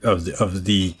 of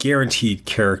the guaranteed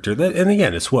character that, and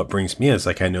again, it's what brings me in. It's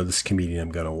like, I know this comedian,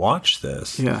 I'm going to watch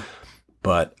this. Yeah.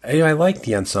 But I like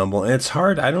the ensemble, and it's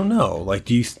hard. I don't know.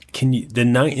 Like, in the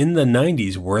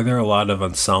 90s, were there a lot of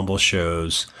ensemble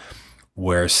shows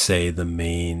where, say,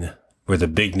 where the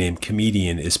big name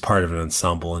comedian is part of an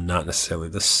ensemble and not necessarily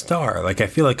the star? Like, I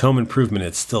feel like Home Improvement,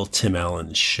 it's still Tim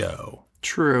Allen's show.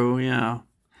 True, yeah.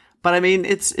 But I mean,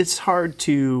 it's hard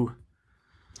not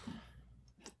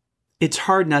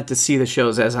to see the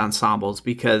shows as ensembles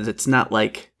because it's not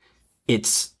like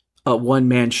it's a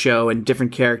one-man show and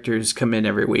different characters come in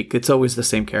every week. It's always the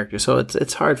same character. So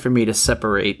it's hard for me to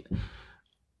separate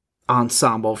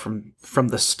ensemble from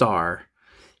the star.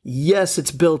 Yes, it's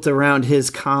built around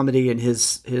his comedy and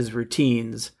his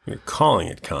routines. You're calling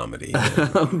it comedy.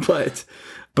 But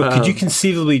could you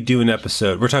conceivably do an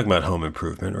episode? We're talking about Home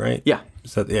Improvement, right? Yeah.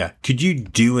 So yeah. Could you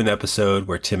do an episode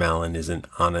where Tim Allen isn't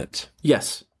on it?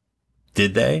 Yes.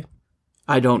 Did they?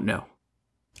 I don't know.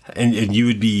 And you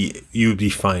would be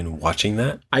fine watching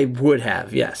that? I would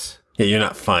have, yes. Yeah, you're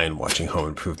not fine watching Home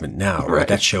Improvement now, right?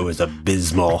 That show is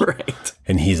abysmal. Right.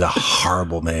 And he's a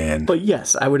horrible man. But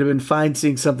yes, I would have been fine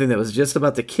seeing something that was just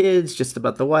about the kids, just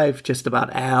about the wife, just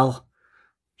about Al.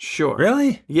 Sure.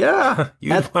 Really? Yeah. You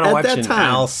want to watch an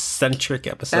Al-centric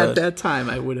episode? At that time,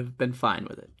 I would have been fine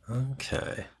with it.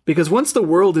 Okay. Because once the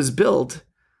world is built,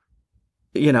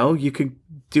 you can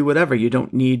do whatever. You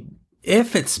don't need...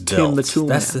 If it's built,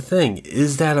 that's the thing.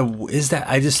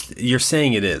 You're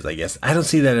saying it is, I guess. I don't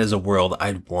see that as a world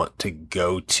I'd want to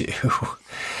go to.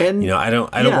 And I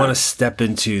don't want to step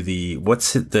into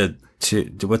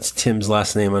what's Tim's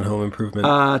last name on Home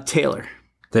Improvement? Taylor.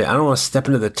 I don't want to step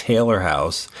into the Taylor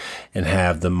house and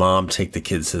have the mom take the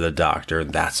kids to the doctor,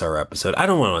 and that's our episode. I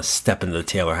don't want to step into the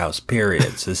Taylor house,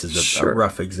 period. So this is a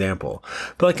rough example.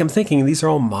 But I'm thinking these are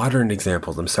all modern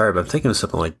examples. I'm sorry, but I'm thinking of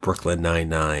something like Brooklyn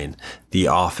Nine-Nine, The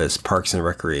Office, Parks and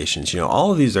Recreations.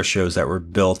 All of these are shows that were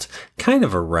built kind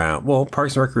of around,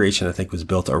 Parks and Recreation, I think, was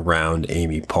built around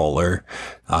Amy Poehler.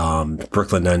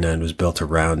 Brooklyn Nine-Nine was built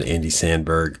around Andy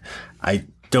Samberg. I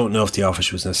don't know if The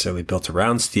Office was necessarily built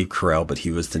around Steve Carell, but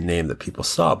he was the name that people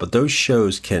saw. But those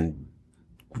shows can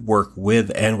work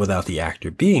with and without the actor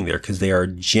being there because they are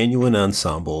genuine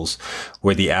ensembles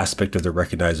where the aspect of the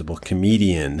recognizable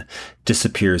comedian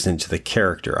disappears into the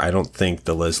character. I don't think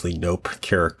the Leslie Knope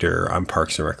character on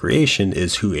Parks and Recreation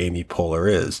is who Amy Poehler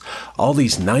is. All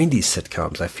these 90s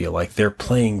sitcoms, I feel like they're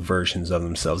playing versions of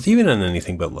themselves. Even on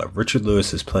Anything But Love, Richard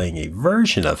Lewis is playing a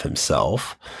version of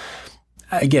himself.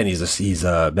 Again, he's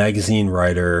a magazine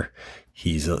writer.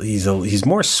 He's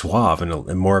more suave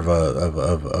and more of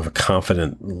a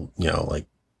confident, like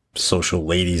social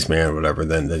ladies man or whatever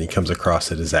than he comes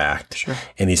across at his act. Sure.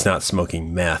 And he's not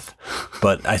smoking meth.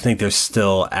 But I think there's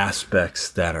still aspects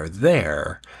that are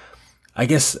there. I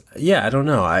guess, I don't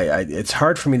know. It's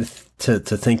hard for me to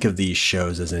think of these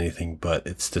shows as anything but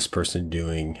it's this person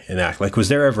doing an act. Like, was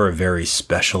there ever a very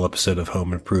special episode of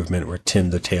Home Improvement where Tim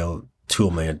the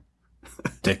Toolman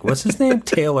Dick, what's his name?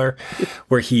 Taylor,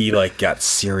 where he got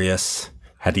serious.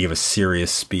 Had to give a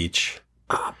serious speech?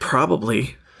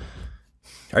 Probably.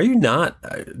 Are you not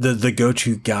the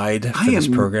go-to guide for this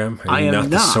program? Are you not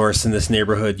the source in this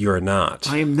neighborhood? You are not.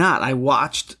 I am not. I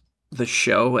watched the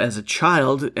show as a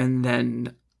child, and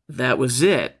then that was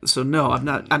it. So no, I'm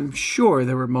not. I'm sure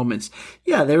there were moments.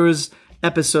 Yeah, there was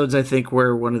episodes, I think,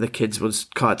 where one of the kids was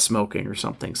caught smoking or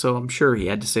something. So I'm sure he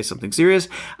had to say something serious.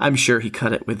 I'm sure he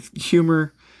cut it with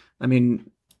humor. I mean,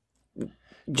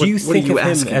 do you think of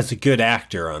him as a good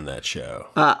actor on that show?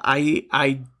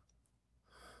 I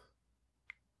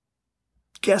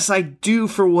guess I do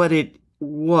for what it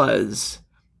was.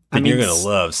 And you're going to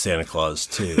love Santa Claus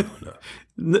too.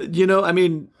 No. I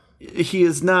mean, he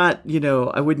is not,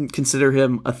 I wouldn't consider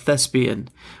him a thespian,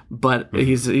 but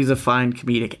he's a fine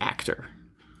comedic actor.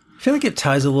 I feel like it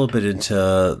ties a little bit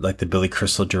into like the Billy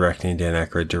Crystal directing, Dan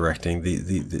Aykroyd directing,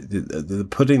 the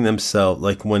putting themselves,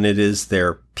 like when it is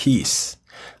their piece.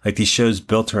 Like these shows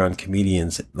built around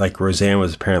comedians, like Roseanne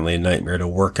was apparently a nightmare to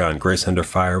work on. Grace Under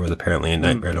Fire was apparently a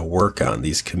nightmare to work on.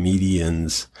 These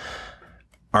comedians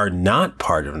are not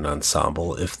part of an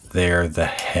ensemble if they're the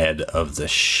head of the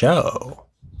show.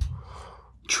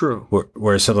 True.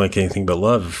 Whereas something like Anything But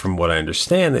Love, from what I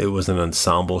understand, it was an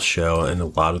ensemble show, and a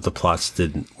lot of the plots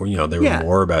didn't. They were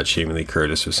more about Jamie Lee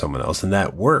Curtis or someone else, and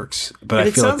that works. But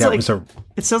I feel like that was a.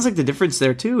 It sounds like the difference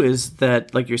there too is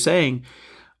that, like you're saying,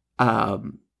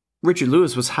 Richard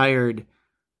Lewis was hired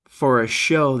for a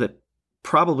show that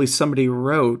probably somebody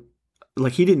wrote.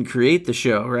 Like he didn't create the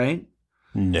show, right?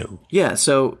 No. Yeah,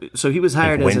 so he was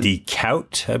hired as Wendy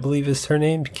Kout, I believe is her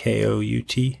name,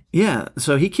 Kout. Yeah,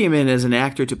 so he came in as an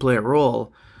actor to play a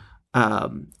role,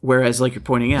 whereas, like you're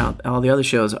pointing out, all the other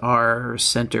shows are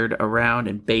centered around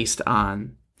and based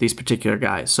on these particular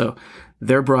guys. So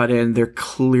they're brought in; they're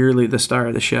clearly the star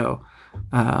of the show,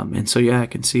 and so I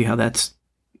can see how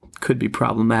could be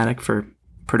problematic for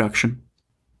production.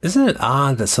 Isn't it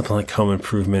odd that something like Home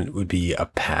Improvement would be a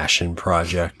passion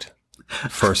project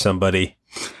for somebody?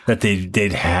 That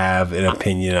they'd have an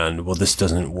opinion on, well, this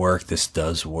doesn't work, this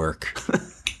does work.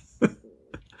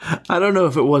 I don't know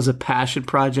if it was a passion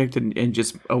project and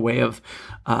just a way of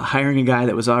hiring a guy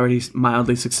that was already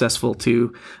mildly successful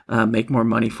to make more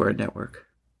money for a network.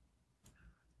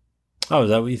 Oh, is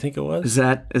that what you think it was? Is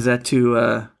that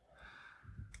too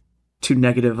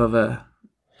negative of a...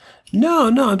 No,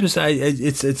 I'm just,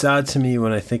 it's odd to me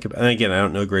when I think about, and again, I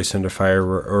don't know Grace Under Fire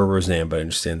or Roseanne, but I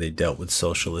understand they dealt with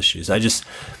social issues.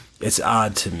 It's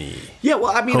odd to me. Yeah,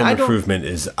 well, I mean, Home Improvement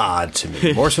is odd to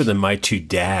me, more so than My Two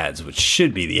Dads, which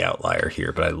should be the outlier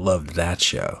here, but I loved that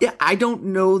show. Yeah, I don't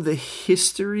know the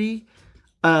history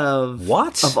of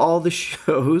all the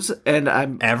shows, and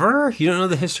I'm ever you don't know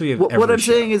the history of every what I'm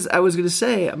show. saying is I was going to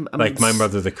say I'm like My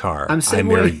Mother the Car. I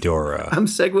Married Dora. I'm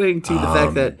segueing to the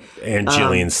fact that and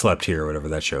Jillian Slept Here, or whatever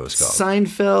that show was called.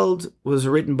 Seinfeld was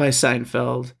written by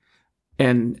Seinfeld,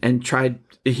 and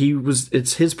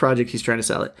it's his project. He's trying to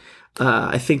sell it.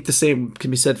 I think the same can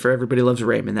be said for Everybody Loves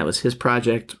Raymond. That was his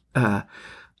project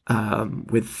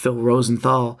with Phil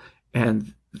Rosenthal,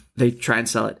 and they try and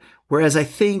sell it. Whereas I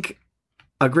think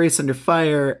A Grace Under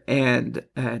Fire and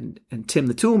Tim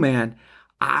the Tool Man,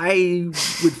 I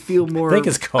would feel more. I think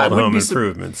it's called Home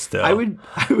Improvement still.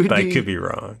 I could be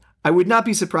wrong. I would not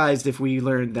be surprised if we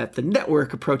learned that the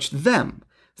network approached them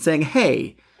saying,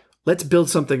 "Hey, let's build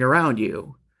something around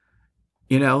you."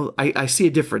 I see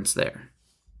a difference there.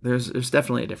 There's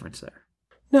definitely a difference there.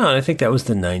 No, and I think that was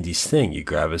the 90s thing. You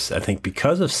grab us, I think,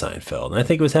 because of Seinfeld. And I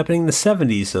think it was happening in the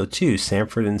 70s, though, too.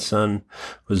 Sanford and Son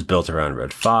was built around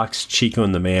Red Fox. Chico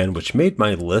and the Man, which made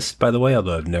my list, by the way,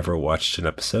 although I've never watched an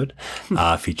episode,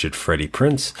 featured Freddie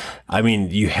Prinze. I mean,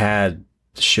 you had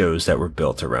shows that were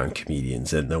built around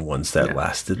comedians, and the ones that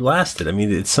lasted. I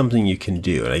mean, it's something you can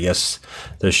do. And I guess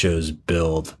those shows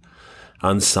build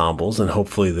ensembles, and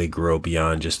hopefully they grow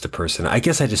beyond just a person. I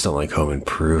guess I just don't like Home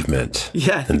Improvement.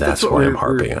 Yeah, and that's why I'm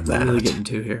harping on that. We're really getting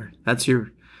to here. That's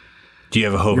your. Do you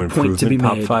have a Home Improvement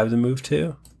top 5 to move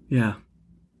to? Yeah.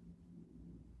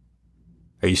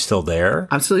 Are you still there?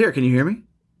 I'm still here. Can you hear me?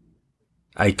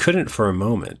 I couldn't for a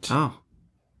moment. Oh.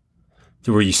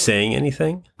 Were you saying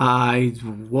anything? I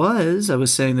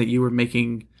was saying that you were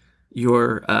making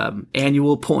your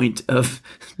annual point of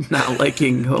not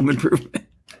liking Home Improvement.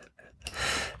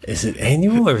 Is it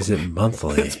annual or is it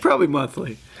monthly? It's probably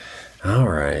monthly. All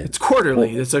right. It's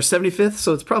quarterly. It's our 75th,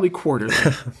 so it's probably quarterly.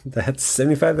 That's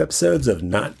 75 episodes of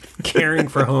not caring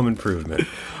for Home Improvement.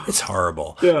 It's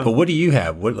horrible. Yeah. But what do you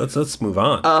have? Let's move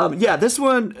on. This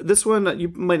one you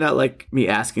might not like me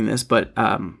asking this, but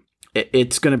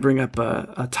it's going to bring up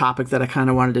a topic that I kind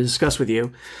of wanted to discuss with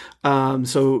you.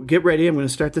 So get ready. I'm going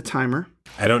to start the timer.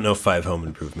 I don't know 5 Home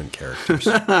Improvement characters.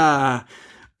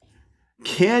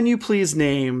 Can you please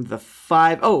name the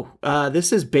 5? Oh,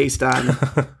 this is based on,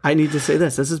 I need to say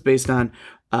this. This is based on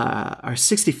our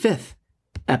 65th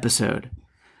episode,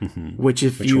 which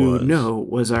you know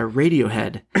was our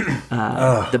Radiohead,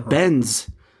 the Benz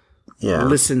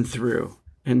listen through.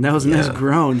 And that was a nice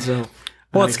groan. So,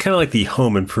 well, it's kind of like the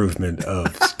Home Improvement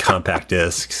of compact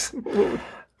discs.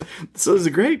 So it's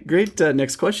a great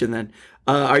next question then.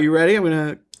 Are you ready? I'm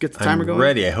going to get the timer going. I'm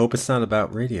ready. I hope it's not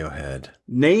about Radiohead.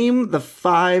 Name the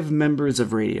 5 members of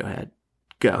Radiohead.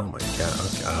 Go. Oh my god.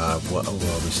 Okay. Well,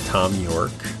 there's Tom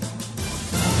York.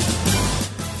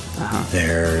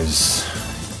 There's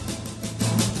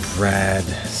Brad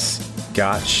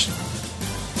Scotch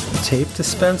tape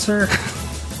dispenser.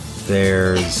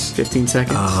 There's 15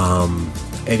 seconds.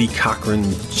 Eddie Cochran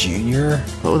Jr.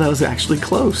 Oh, that was actually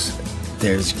close.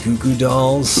 There's Goo Goo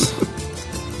Dolls.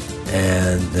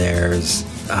 And there's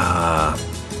what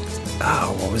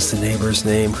was the neighbor's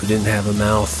name who didn't have a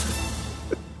mouth?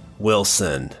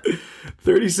 Wilson.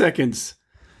 30 seconds.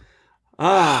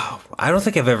 I don't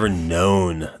think I've ever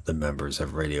known the members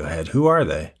of Radiohead. Who are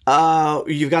they?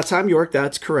 You've got Tom York.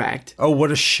 That's correct. Oh,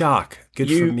 what a shock. Good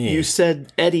for me. You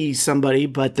said Eddie somebody,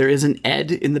 but there is an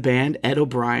Ed in the band, Ed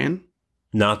O'Brien.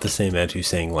 Not the same Ed who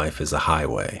sang Life is a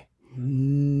Highway.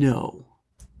 No.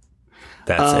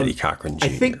 That's Eddie Cochran Jr.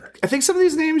 I think some of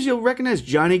these names you'll recognize.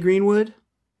 Johnny Greenwood.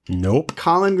 Nope.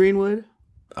 Colin Greenwood.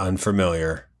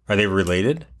 Unfamiliar. Are they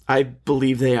related? I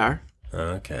believe they are.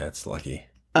 Okay, that's lucky.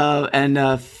 And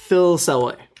Phil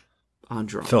Selway on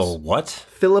drums. Phil what?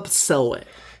 Philip Selway.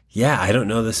 Yeah, I don't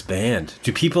know this band.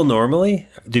 Do people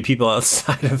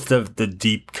outside of the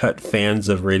deep cut fans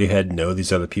of Radiohead know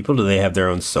these other people? Do they have their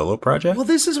own solo project? Well,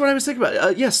 this is what I was thinking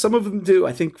about. Yes, some of them do.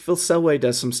 I think Phil Selway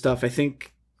does some stuff. I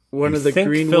think one of the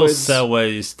Greenwoods. Phil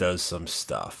Selway does some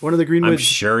stuff. One of the Greenwoods. I'm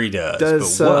sure he does.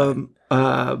 Does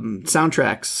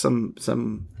soundtracks,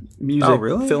 some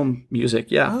music, film music.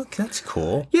 Yeah, oh, that's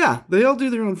cool. Yeah, they all do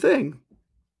their own thing.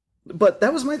 But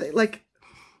that was my thing. Like,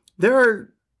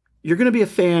 you're going to be a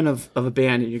fan of a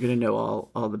band, and you're going to know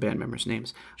all the band members'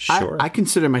 names. Sure. I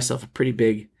consider myself a pretty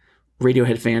big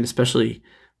Radiohead fan, especially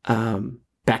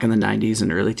back in the 90s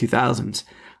and early 2000s.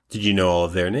 Did you know all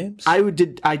of their names? I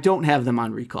don't have them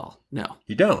on recall. No.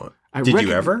 You don't? Did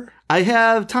you ever? I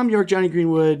have Tom York, Johnny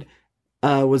Greenwood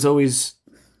was always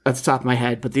at the top of my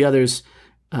head, but the others,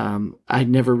 I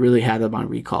never really had them on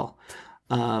recall.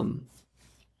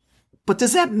 But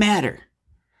does that matter?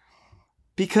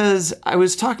 Because I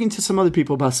was talking to some other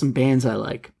people about some bands I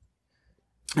like.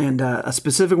 And a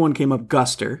specific one came up,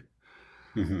 Guster.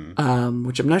 Mm-hmm.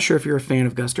 Which I'm not sure if you're a fan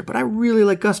of Guster, but I really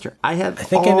like Guster. I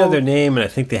know their name, and I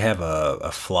think they have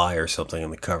a fly or something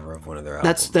on the cover of one of their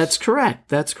albums. That's correct.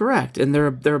 That's correct. And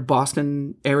they're a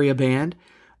Boston area band,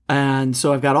 and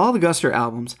so I've got all the Guster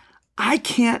albums. I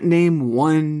can't name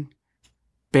one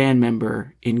band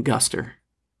member in Guster.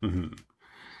 Mm-hmm.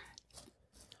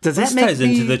 This ties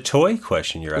into the toy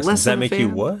question you're asking. Does that make you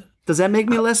what? Does that make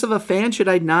me less of a fan? Should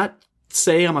I not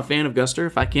say I'm a fan of Guster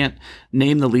if I can't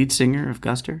name the lead singer of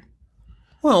Guster?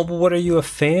 Well, but what are you a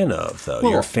fan of, though?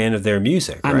 You're a fan of their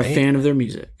music, right? I'm a fan of their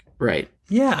music, right.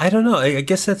 Yeah, I don't know. I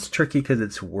guess that's tricky because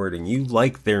it's wording. You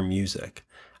like their music.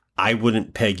 I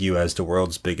wouldn't peg you as the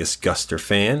world's biggest Guster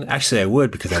fan. Actually, I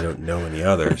would because I don't know any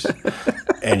others.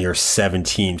 And you're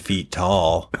 17 feet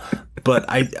tall. But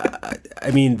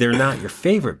I mean, they're not your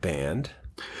favorite band.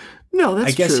 No,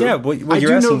 that's true. I guess, yeah. What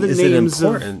you're asking, is it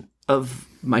important? Of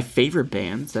my favorite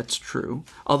bands, that's true.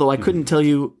 Although I couldn't tell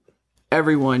you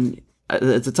everyone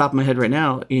at the top of my head right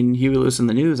now in Huey Lewis and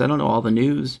the News. I don't know all the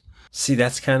news. See, is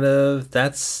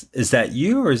that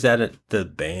you or is that the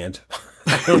band?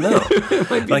 I don't know.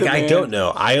 I don't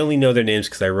know. I only know their names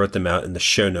because I wrote them out in the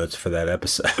show notes for that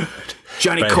episode.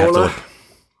 Johnny Cola.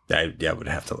 I would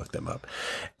have to look them up.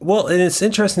 Well, and it's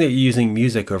interesting that you're using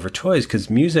music over toys because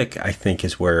music, I think,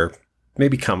 is where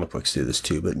maybe comic books do this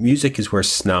too, but music is where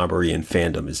snobbery and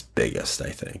fandom is biggest,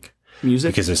 I think.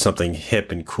 Music? Because there's something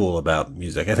hip and cool about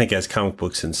music. I think as comic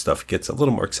books and stuff gets a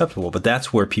little more acceptable, but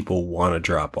that's where people want to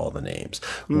drop all the names,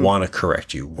 want to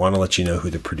correct you, want to let you know who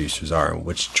the producers are and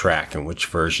which track and which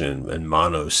version and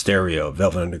mono, stereo,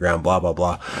 Velvet Underground, blah, blah,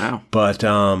 blah. Wow. But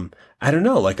I don't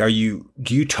know. Like, do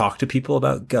you talk to people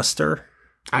about Guster?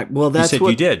 That's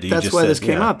you did. That's why this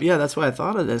came up. Yeah, that's why I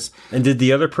thought of this. And did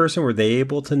the other person, were they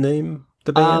able to name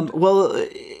the band? Well,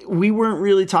 we weren't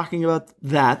really talking about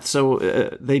that, so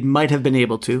they might have been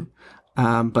able to,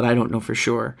 but I don't know for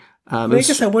sure. I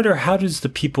guess I wonder, how does the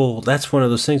people, that's one of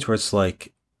those things where it's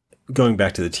like, going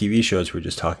back to the TV shows we were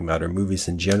just talking about, or movies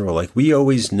in general, like we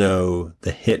always know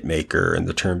the hit maker in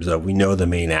the terms of we know the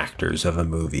main actors of a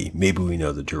movie. Maybe we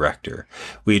know the director.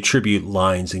 We attribute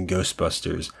lines in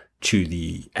Ghostbusters to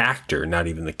the actor, not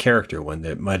even the character, when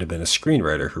it might have been a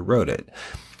screenwriter who wrote it.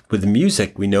 With the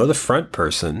music, we know the front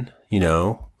person, you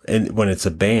know, and when it's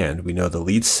a band, we know the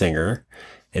lead singer,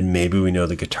 and maybe we know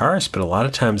the guitarist, but a lot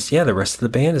of times, yeah, the rest of the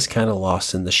band is kind of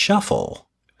lost in the shuffle.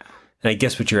 And I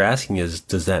guess what you're asking is,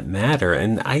 does that matter?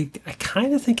 And I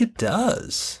kind of think it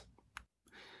does.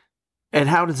 And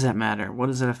how does that matter? What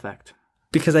does it affect?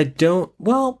 Because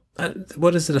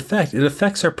what does it affect? It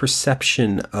affects our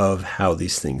perception of how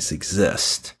these things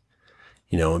exist.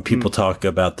 You know, when people talk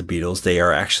about the Beatles, they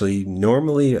are actually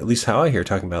normally, at least how I hear,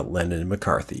 talking about Lennon and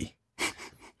McCarthy.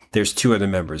 There's two other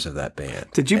members of that band.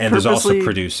 And there's also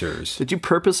producers. Did you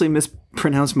purposely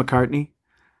mispronounce McCartney?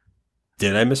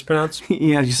 Did I mispronounce?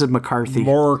 Yeah, you said McCarthy.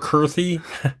 McCarthy.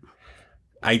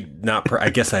 I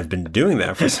guess I've been doing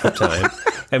that for some time.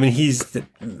 I mean, he's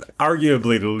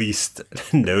arguably the least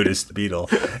noticed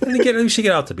Beatle. And again, we should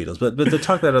get out the Beatles, but to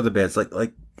talk about other bands,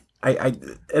 and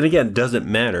again, it doesn't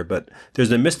matter, but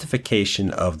there's a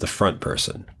mystification of the front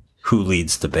person who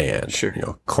leads the band. Sure. You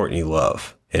know, Courtney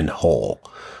Love in Hole,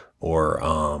 or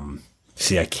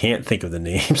I can't think of the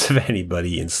names of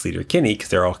anybody in Sleater-Kinney because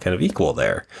they're all kind of equal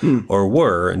there, or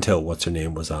were until what's her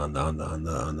name was on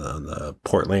the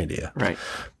Portlandia. Right.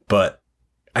 But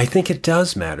I think it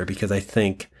does matter, because I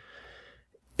think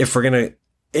if we're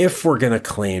gonna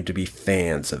claim to be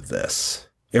fans of this,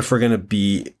 if we're gonna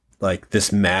be like,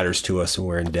 this matters to us and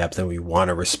we're in depth and we want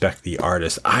to respect the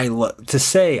artist, I love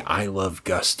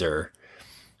Guster.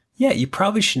 Yeah, you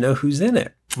probably should know who's in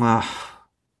it.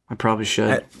 I probably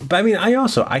should. But I mean,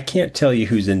 I can't tell you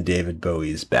who's in David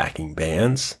Bowie's backing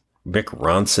bands. Rick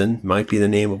Ronson might be the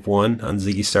name of one on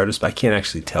Ziggy Stardust, but I can't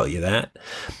actually tell you that.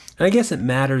 And I guess it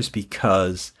matters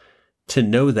because to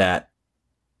know that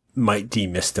might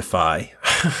demystify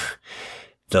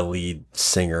the lead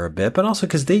singer a bit, but also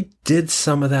because they did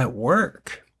some of that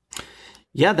work.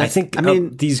 Yeah,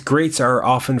 these greats are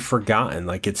often forgotten.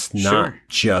 Like, it's not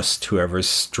just whoever's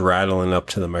straddling up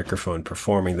to the microphone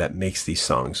performing that makes these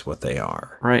songs what they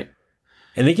are. Right.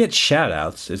 And they get shout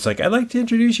outs. It's like, I'd like to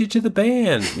introduce you to the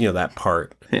band. You know, that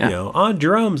part. Yeah. You know, on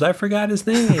drums, I forgot his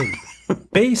name.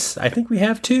 Bass, I think we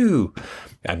have two.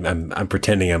 I'm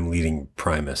pretending I'm leading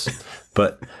Primus.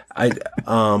 But I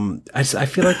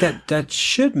feel like that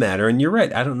should matter. And you're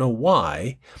right. I don't know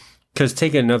why. Because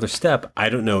taking another step, I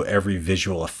don't know every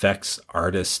visual effects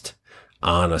artist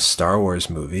on a Star Wars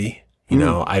movie. You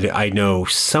know, I know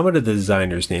some of the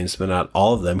designers' names, but not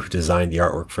all of them who designed the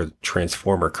artwork for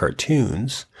Transformer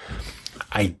cartoons.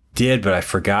 I did, but I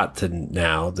forgot the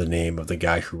name of the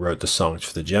guy who wrote the songs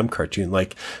for the Gem cartoon.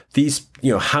 Like, these,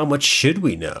 you know, how much should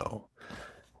we know?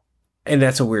 And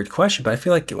that's a weird question, but I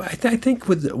feel like I think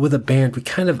with a band, we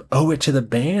kind of owe it to the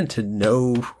band to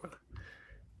know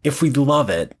if we love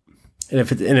it. And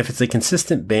if it's a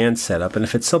consistent band setup, and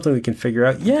if it's something we can figure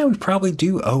out, yeah, we probably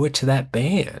do owe it to that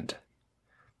band.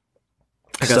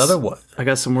 I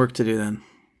got some work to do then.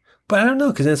 But I don't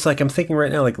know, because it's like, I'm thinking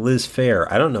right now, like Liz Phair.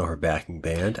 I don't know her backing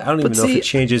band. I don't even know if it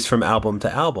changes from album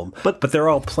to album. But they're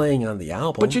all playing on the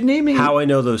album. But you're naming... How I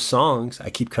know those songs, I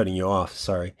keep cutting you off,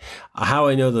 sorry. How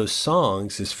I know those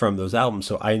songs is from those albums,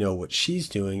 so I know what she's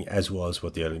doing as well as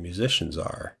what the other musicians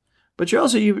are. But you're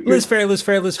also... Liz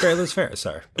Phair.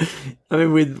 Sorry. I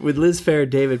mean, with Liz Phair,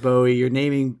 David Bowie, you're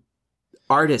naming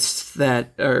artists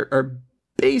that are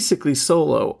basically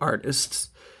solo artists.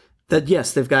 That,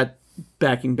 yes, they've got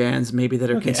backing bands maybe that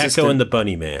are consistent. Echo and the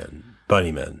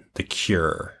Bunnymen, The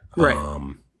Cure. Right.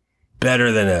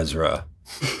 Better Than Ezra.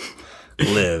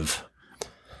 Liv.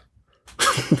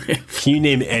 Can you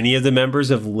name any of the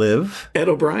members of Liv? Ed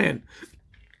O'Brien.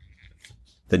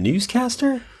 The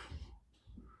newscaster?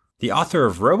 The author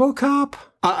of RoboCop?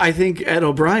 I think Ed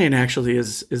O'Brien actually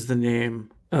is the name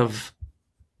of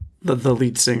the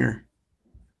lead singer.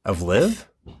 Of Liv?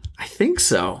 I think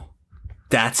so.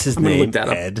 That's his name, look that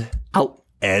up. Ed?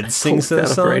 Ed sings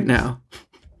those songs? right now.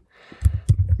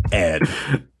 Ed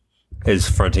is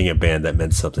fronting a band that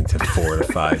meant something to 4 to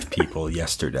 5 people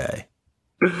yesterday.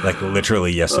 Like,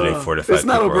 literally yesterday, 4 to 5 people. It's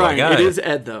not O'Brien. Like, it is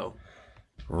Ed, though.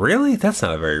 Really? That's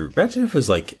not a very... Imagine if it was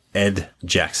like Ed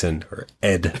Jackson or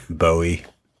Ed Bowie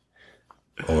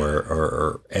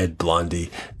or Ed Blondie.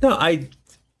 No,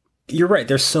 you're right.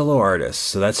 They're solo artists,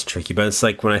 so that's tricky. But it's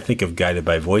like when I think of Guided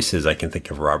by Voices, I can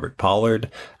think of Robert Pollard.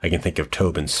 I can think of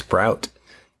Tobin Sprout.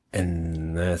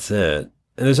 And that's it.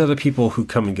 And there's other people who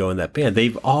come and go in that band.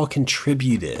 They've all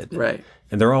contributed. Right.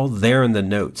 and they're all there in the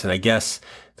notes. And I guess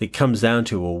it comes down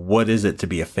to, well, what is it to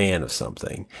be a fan of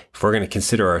something? If we're going to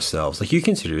consider ourselves, like, you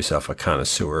consider yourself a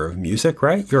connoisseur of music,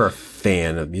 right? You're a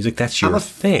fan of music. That's your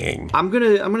thing. I'm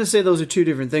gonna say those are two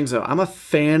different things, though. I'm a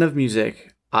fan of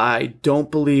music. I don't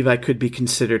believe I could be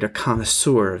considered a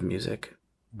connoisseur of music.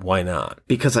 Why not?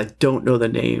 Because I don't know the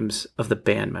names of the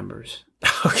band members.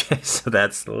 Okay, so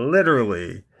that's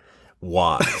literally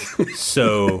why.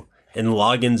 So in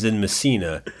Loggins in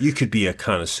Messina, you could be a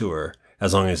connoisseur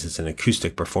as long as it's an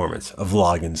acoustic performance of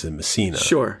Loggins in Messina.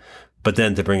 Sure. But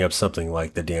then to bring up something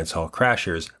like the Dance Hall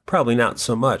Crashers, probably not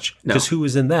so much. Because who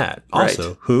was in that? Also,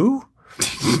 right. Who?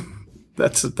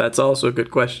 That's also a good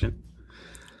question.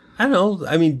 I don't know.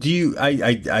 I mean,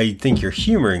 I think you're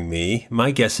humoring me.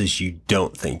 My guess is you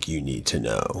don't think you need to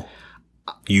know.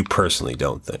 You personally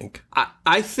don't think.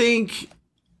 I think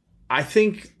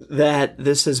that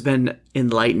this has been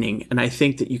enlightening, and I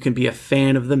think that you can be a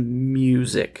fan of the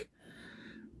music,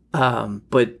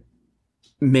 but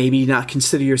maybe not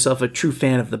consider yourself a true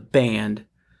fan of the band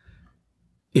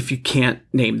if you can't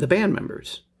name the band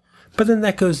members. But then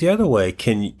that goes the other way.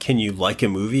 Can you like a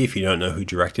movie if you don't know who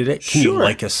directed it? Can you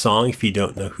like a song if you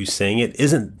don't know who sang it?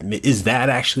 Is that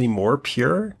actually more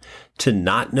pure, to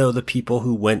not know the people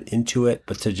who went into it,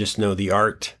 but to just know the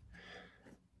art?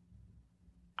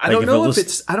 I don't know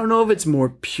if it's more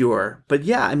pure, but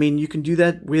yeah, I mean, you can do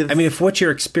that with. I mean, if what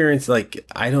your experience, like,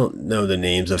 I don't know the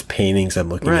names of paintings I'm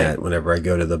looking at whenever I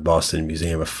go to the Boston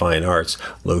Museum of Fine Arts,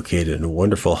 located in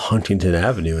wonderful Huntington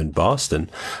Avenue in Boston.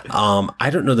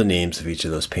 I don't know the names of each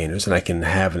of those painters, and I can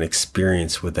have an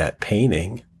experience with that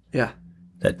painting. Yeah,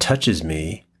 that touches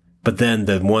me. But then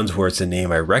the ones where it's a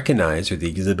name I recognize, or the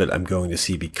exhibit I'm going to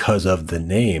see because of the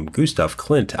name, Gustav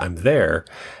Klimt, I'm there.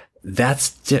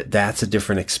 That's a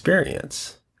different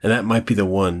experience. And that might be the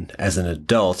one, as an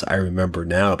adult, I remember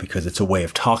now because it's a way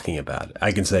of talking about it.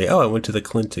 I can say, oh, I went to the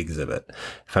Klimt exhibit.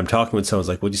 If I'm talking with someone,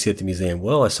 like, what'd you see at the museum?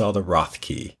 Well, I saw the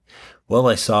Rothkey. Well,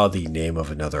 I saw the name of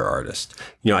another artist.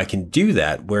 You know, I can do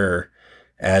that,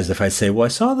 whereas if I say, well, I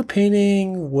saw the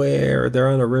painting where they're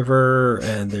on a river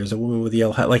and there's a woman with a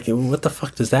yellow hat. Like, what the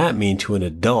fuck does that mean to an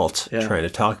adult trying to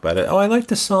talk about it? Oh, I like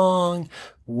the song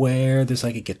where there's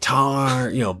like a guitar,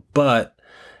 you know. But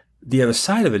the other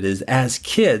side of it is, as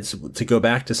kids, to go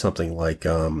back to something like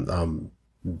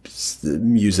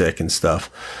music and stuff,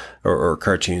 or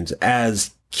cartoons,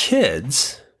 as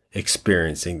kids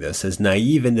experiencing this, as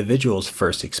naive individuals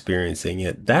first experiencing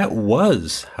it, that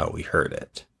was how we heard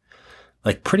it.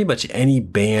 Like, pretty much any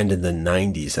band in the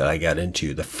 90s that I got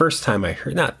into, the first time I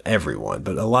heard, not everyone,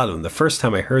 but a lot of them, the first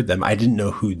time I heard them, I didn't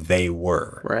know who they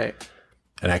were. Right.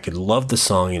 And I could love the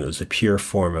song, and it was a pure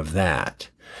form of that.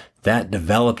 That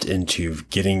developed into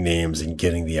getting names and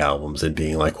getting the albums and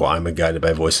being like, well, I'm a Guided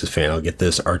by Voices fan. I'll get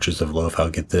this. Archers of Loaf,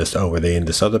 I'll get this. Oh, were they in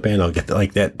this other band? I'll get that.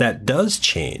 Like, that does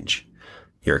change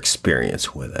your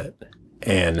experience with it,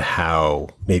 and how,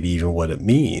 maybe even what it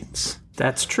means.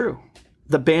 That's true.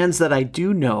 The bands that I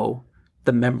do know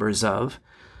the members of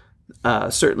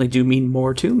certainly do mean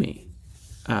more to me.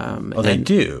 They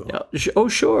do? Oh,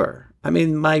 sure. I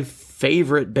mean, my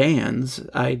favorite bands,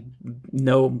 I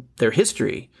know their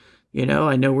history. You know,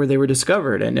 I know where they were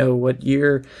discovered. I know what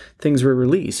year things were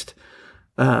released.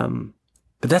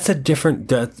 But that's a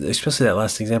different, especially that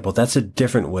last example, that's a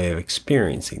different way of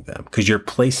experiencing them, because you're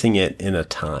placing it in a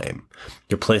time.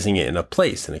 You're placing it in a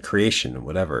place, in a creation, and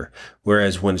whatever.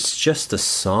 Whereas when it's just a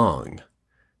song,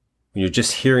 when you're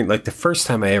just hearing, like, the first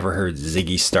time I ever heard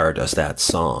Ziggy Stardust, that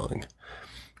song,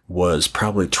 was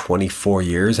probably 24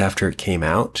 years after it came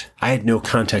out. I had no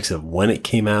context of when it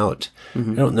came out.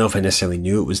 Mm-hmm. I don't know if I necessarily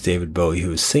knew it was David Bowie who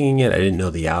was singing it. I didn't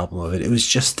know the album of it. It was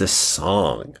just this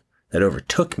song that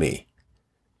overtook me.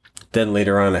 Then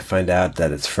later on, I find out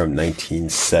that it's from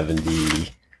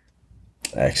 1970.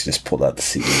 I actually just pulled out the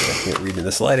CD. I can't read in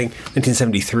this lighting.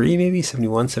 1973, maybe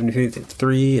 71,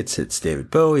 73. It's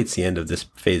David Bowie. It's the end of this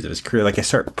phase of his career. Like, I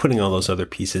start putting all those other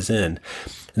pieces in.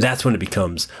 That's when it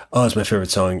becomes, oh, it's my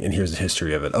favorite song, and here's the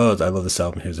history of it. Oh, I love this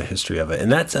album, here's the history of it. And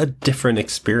that's a different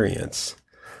experience.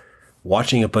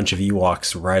 Watching a bunch of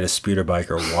Ewoks ride a speeder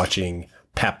bike, or watching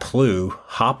PAPLOO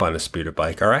hop on a speeder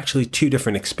bike, are actually two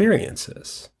different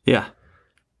experiences. Yeah.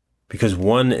 Because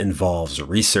one involves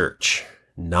research,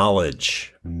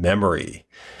 knowledge, memory.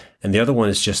 And the other one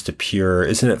is just a pure,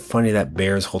 isn't it funny that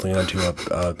bear's holding onto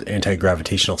a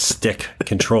anti-gravitational stick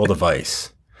control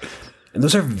device? And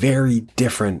those are very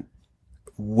different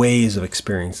ways of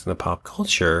experiencing the pop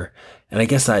culture. And I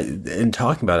guess in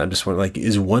talking about it, I'm just wondering, like,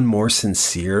 is one more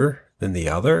sincere than the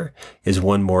other? Is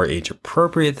one more age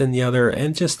appropriate than the other?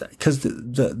 And just because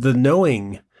the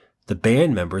knowing the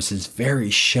band members is very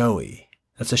showy.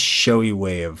 That's a showy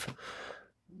way of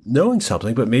knowing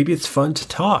something, but maybe it's fun to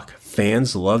talk.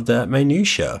 Fans love that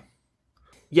minutia.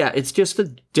 Yeah, it's just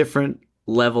a different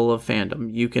level of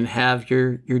fandom. You can have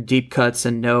your deep cuts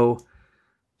and know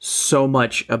so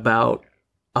much about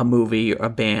a movie, a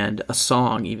band, a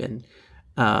song even.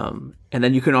 And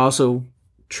then you can also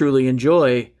truly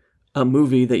enjoy a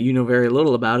movie that you know very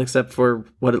little about except for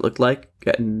what it looked like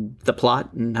and the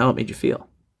plot and how it made you feel.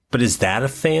 But is that a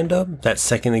fandom? That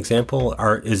second example?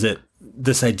 Or is it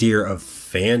this idea of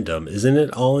fandom? Isn't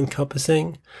it all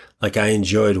encompassing? Like, I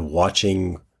enjoyed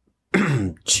watching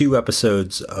 2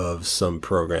 episodes of some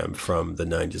program from the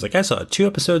 90s. Like, I saw 2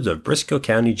 episodes of Briscoe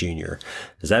County Jr.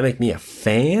 Does that make me a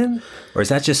fan? Or is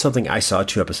that just something I saw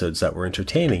 2 episodes that were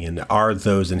entertaining? And are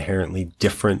those inherently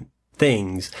different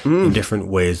things in different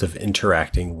ways of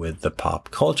interacting with the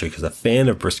pop culture? Because a fan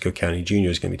of Briscoe County Jr.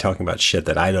 is going to be talking about shit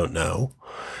that I don't know,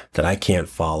 that I can't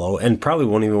follow, and probably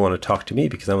won't even want to talk to me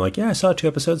because I'm like, yeah, I saw 2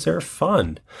 episodes. They were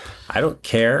fun. I don't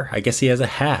care. I guess he has a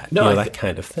hat. No, that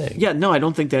kind of thing. Yeah, no, I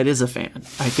don't think that is a fan.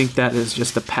 I think that is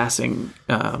just a passing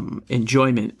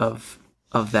enjoyment of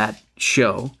that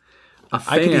show.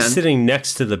 I could be sitting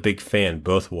next to the big fan,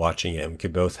 both watching it, and we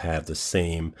could both have the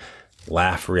same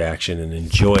laugh reaction and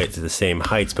enjoy it to the same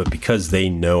heights, but because they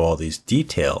know all these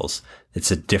details, it's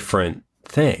a different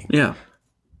thing. Yeah.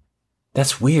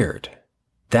 That's weird.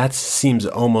 That seems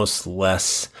almost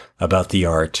less about the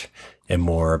art and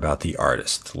more about the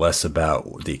artist, less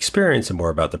about the experience and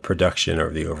more about the production or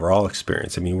the overall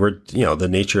experience. I mean, the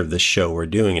nature of this show we're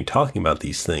doing and talking about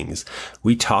these things,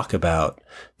 we talk about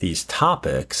these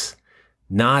topics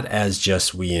not as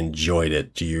just we enjoyed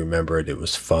it. Do you remember it? It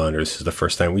was fun, or this is the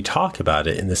first time. We talk about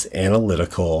it in this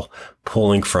analytical,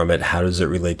 pulling from it, how does it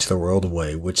relate to the world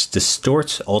way, which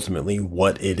distorts ultimately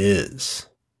what it is.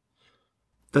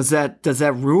 Does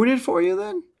that ruin it for you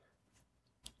then?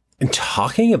 In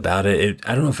talking about it,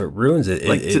 I don't know if it ruins it.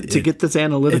 Like to get this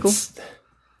analytical?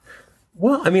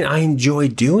 Well, I mean, I enjoy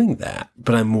doing that,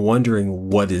 but I'm wondering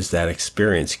what is that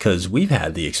experience? Because we've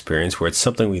had the experience where it's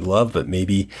something we love, but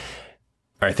maybe...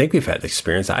 I think we've had the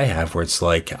experience I have where it's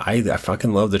like, I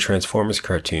fucking love the Transformers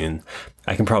cartoon.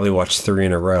 I can probably watch 3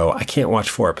 in a row. I can't watch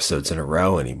 4 episodes in a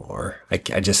row anymore. It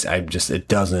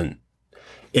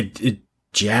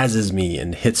jazzes me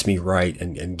and hits me right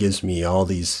and gives me all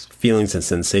these feelings and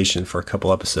sensation for a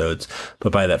couple episodes.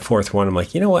 But by that 4th one, I'm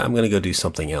like, you know what? I'm going to go do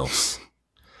something else.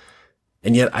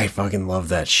 And yet I fucking love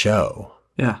that show.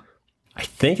 Yeah. I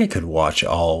think I could watch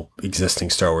all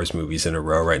existing Star Wars movies in a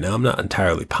row right now. I'm not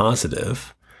entirely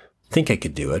positive. I think I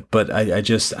could do it, but I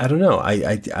don't know.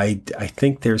 I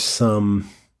think there's something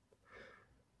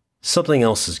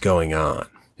else is going on,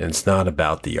 and it's not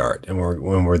about the art. And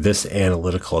when we're this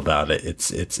analytical about it,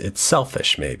 it's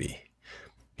selfish maybe.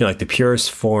 You know, like the purest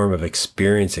form of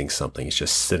experiencing something is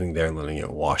just sitting there and letting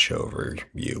it wash over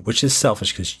you, which is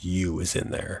selfish because you is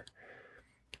in there.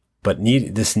 But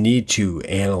this need to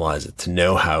analyze it, to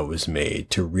know how it was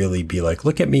made, to really be like,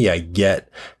 look at me. I get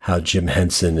how Jim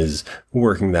Henson is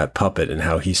working that puppet and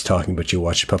how he's talking, but you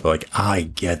watch the puppet like, I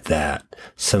get that.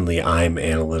 Suddenly I'm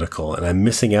analytical and I'm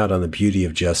missing out on the beauty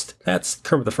of just, that's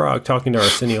Kermit the Frog talking to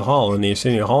Arsenio Hall in the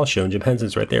Arsenio Hall show and Jim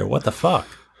Henson's right there. What the fuck?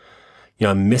 You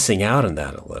know, I'm missing out on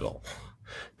that a little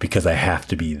because I have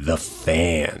to be the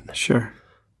fan. Sure.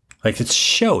 Like, it's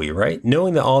showy, right?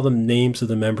 Knowing that all the names of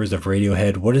the members of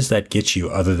Radiohead, what does that get you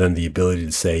other than the ability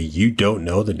to say, you don't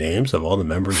know the names of all the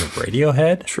members of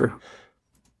Radiohead? True.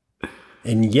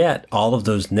 And yet, all of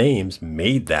those names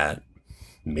made that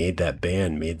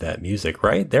band, made that music,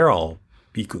 right? They're all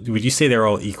equal. Would you say they're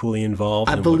all equally involved?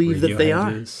 I believe that they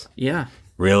are. Is? Yeah.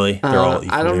 Really? They're all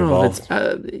equally involved? I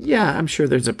don't know if it's... yeah, I'm sure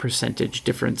there's a percentage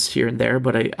difference here and there,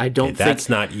 but I don't think... That's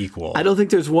not equal. I don't think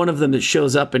there's one of them that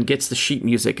shows up and gets the sheet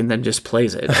music and then just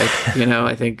plays it. Like, you know,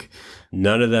 I think...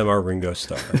 None of them are Ringo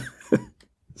Starr.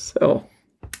 So...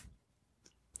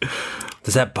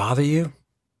 Does that bother you?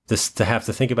 To have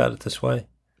to think about it this way?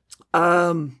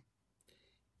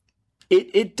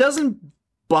 It doesn't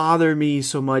bother me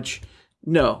so much,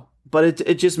 no. But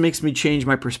it just makes me change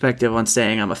my perspective on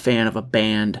saying I'm a fan of a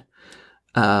band,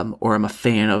 or I'm a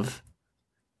fan of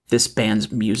this band's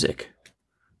music.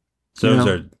 So those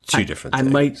are two different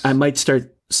things. I might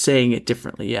start saying it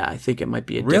differently. Yeah, I think it might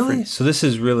be a different. Really? So this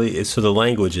is really the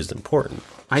language is important.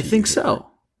 I think so,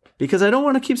 because I don't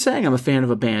want to keep saying I'm a fan of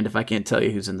a band if I can't tell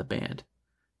you who's in the band.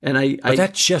 And but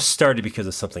that just started because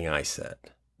of something I said.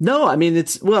 No, I mean,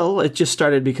 it just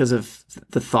started because of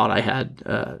the thought I had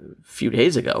a few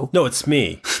days ago. No, it's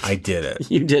me. I did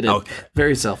it. You did it. Okay.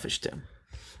 Very selfish, Tim.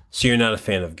 So you're not a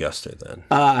fan of Guster then?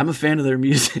 I'm a fan of their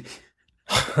music.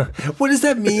 What does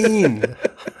that mean?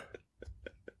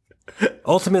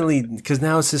 ultimately, because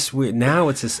now it's this weird, now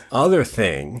it's this other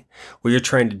thing where you're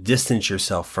trying to distance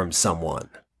yourself from someone.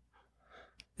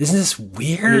 Isn't this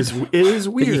weird? It is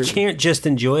weird. But you can't just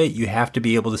enjoy it. You have to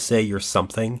be able to say you're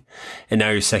something. And now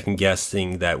you're second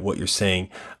guessing that what you're saying.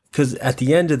 Because at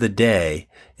the end of the day,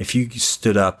 if you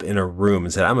stood up in a room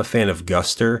and said, I'm a fan of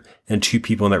Guster, and two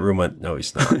people in that room went, no,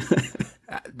 he's not.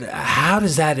 How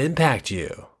does that impact you?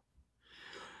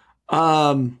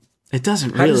 It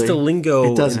doesn't really. How does the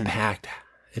lingo impact?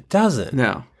 It doesn't.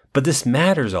 No. But this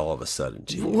matters all of a sudden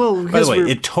to you. Well, by the way,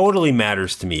 it totally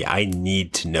matters to me. I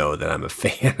need to know that I'm a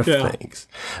fan of things,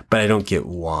 but I don't get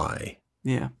why.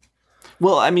 Yeah.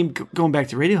 Well, I mean, going back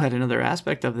to Radiohead, another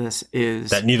aspect of this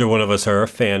is that neither one of us are a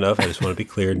fan of. I just want to be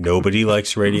clear. Nobody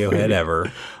likes Radiohead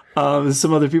ever.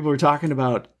 Some other people were talking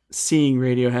about seeing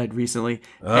Radiohead recently.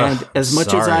 And as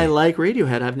much as I like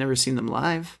Radiohead, I've never seen them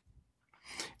live.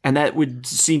 And that would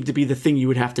seem to be the thing you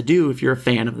would have to do if you're a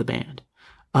fan of the band.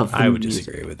 I would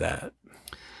disagree with that.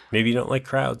 Maybe you don't like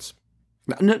crowds.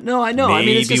 No, I know. Maybe I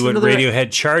mean, it's just what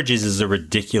Radiohead charges is a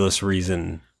ridiculous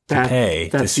reason to pay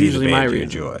to see the band you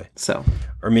enjoy. So,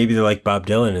 or maybe they're like Bob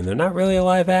Dylan and they're not really a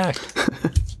live act.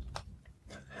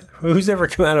 Who's ever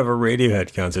come out of a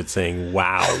Radiohead concert saying,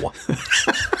 wow,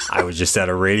 I was just at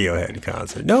a Radiohead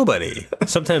concert? Nobody.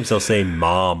 Sometimes they'll say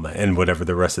mom and whatever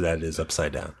the rest of that is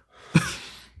upside down.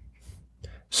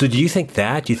 So do you think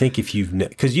that? Do you think if you've...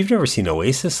 Because you've never seen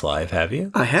Oasis live, have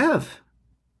you? I have.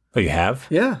 Oh, you have?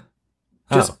 Yeah.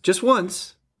 Just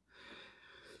once.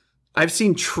 I've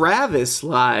seen Travis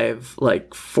live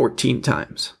like 14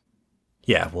 times.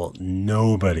 Yeah, well,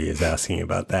 nobody is asking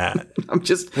about that. I'm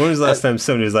just... When was the last time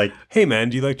somebody was like, hey, man,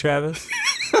 do you like Travis?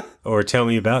 Or tell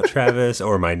me about Travis,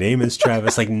 or my name is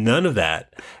Travis. Like, none of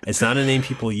that. It's not a name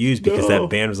people use because that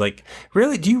band was like,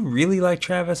 really? Do you really like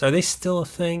Travis? Are they still a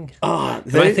thing? Am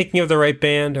I thinking of the right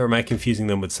band, or am I confusing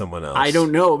them with someone else? I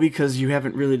don't know, because you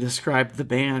haven't really described the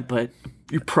band, but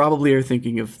you probably are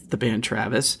thinking of the band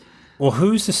Travis. Well,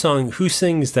 who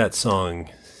sings that song,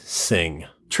 Sing?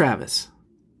 Travis.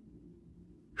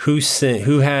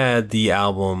 Who had the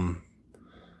album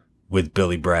with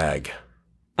Billy Bragg?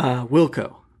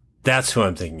 Wilco. That's who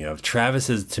I'm thinking of.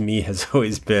 Travis to me has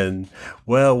always been,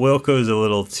 well, Wilco's a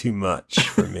little too much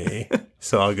for me.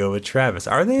 So I'll go with Travis.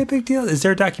 Are they a big deal? Is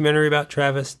there a documentary about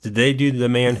Travis? Did they do The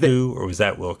Man Who, or was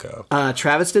that Wilco?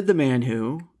 Travis did The Man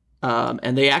Who.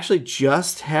 And they actually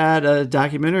just had a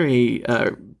documentary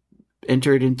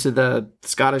entered into the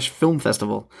Scottish Film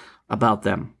Festival about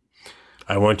them.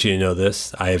 I want you to know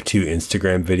this. I have 2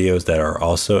 Instagram videos that are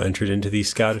also entered into the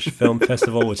Scottish Film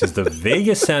Festival, which is the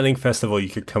vaguest sounding festival you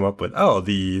could come up with. Oh,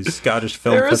 the Scottish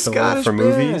Film Festival for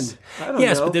movies?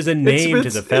 Yes, but there's a name to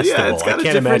the festival. I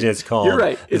can't imagine it's called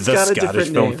the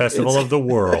Scottish Film Festival of the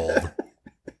World.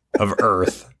 Of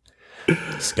Earth.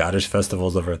 Scottish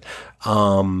Festivals of Earth.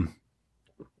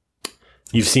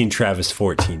 You've seen Travis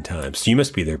 14 times, so you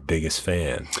must be their biggest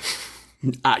fan.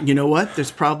 You know what?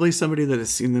 There's probably somebody that has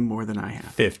seen them more than I have.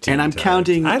 15 And I'm times.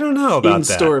 counting I don't know about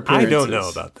in-store appearances. I don't know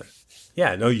about that.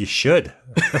 Yeah, no, you should.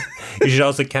 You should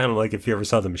also count them like if you ever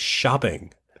saw them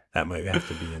shopping. That might have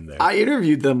to be in there. I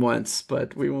interviewed them once,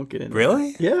 but we won't get into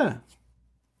Really? that. Yeah.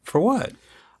 For what?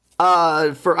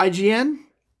 For IGN.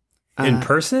 In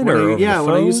person or over the phone?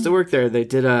 When I used to work there, they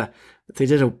did a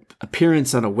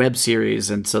appearance on a web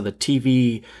series, and so the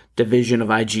TV division of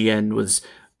IGN was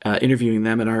interviewing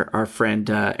them, and our friend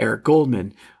Eric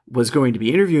Goldman was going to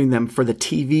be interviewing them for the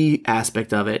TV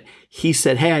aspect of it. He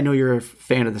said, hey, I know you're a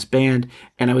fan of this band,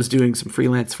 and I was doing some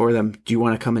freelance for them. Do you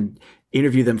want to come and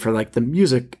interview them for like the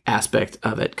music aspect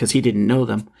of it? Because he didn't know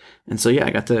them. And so, yeah, I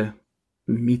got to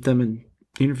meet them and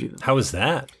interview them. How was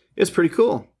that? It was pretty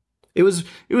cool. It was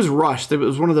rushed. It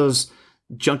was one of those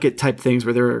junket type things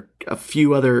where there were a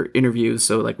few other interviews,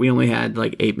 so like we only had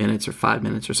like 8 minutes or 5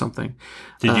 minutes or something.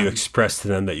 Did you express to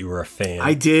them that you were a fan?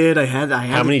 I did. I had.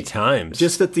 How many times?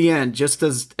 Just at the end, just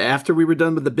as after we were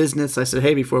done with the business, I said,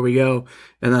 "Hey, before we go,"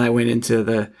 and then I went into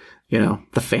the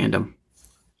fandom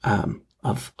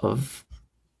of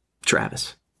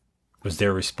Travis. Was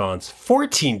their response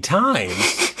 14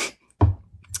 times?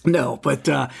 No, but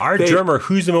our drummer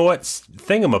Who's-a-What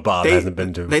Thingamabob hasn't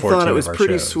been to 14 of our shows. They thought it was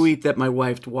pretty sweet that my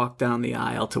wife walked down the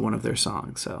aisle to one of their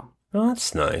songs. So, oh,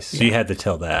 that's nice. Yeah. So you had to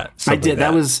tell that. I did.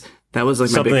 That was like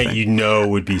something my big that thing. You know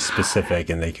would be specific,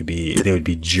 and they would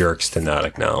be jerks to not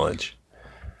acknowledge.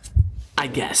 I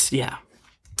guess, yeah.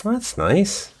 Well, that's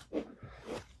nice.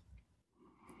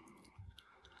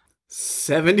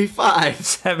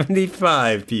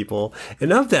 75 people,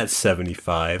 and of that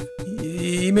 75,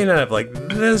 you may not have like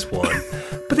this one,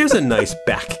 but there's a nice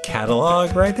back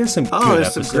catalog, right? There's some good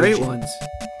episodes. Some great ones.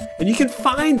 And you can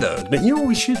find those. But you know what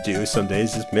we should do some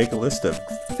days is make a list of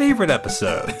favorite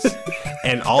episodes.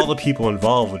 And all the people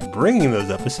involved with bringing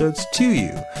those episodes to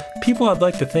you. People I'd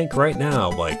like to thank right now,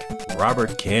 like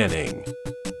Robert Canning.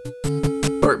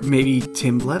 Or maybe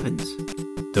Tim Blevins.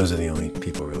 Those are the only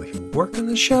people really who work on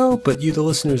the show, but you, the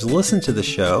listeners, listen to the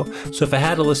show. So if I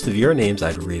had a list of your names,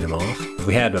 I'd read them off. If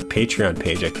we had a Patreon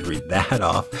page, I could read that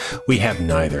off. We have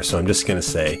neither, so I'm just going to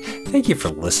say thank you for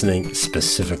listening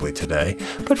specifically today.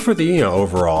 But for the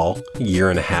overall year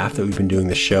and a half that we've been doing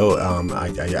the show,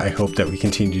 I hope that we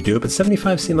continue to do it. But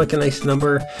 75 seemed like a nice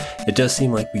number. It does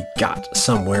seem like we got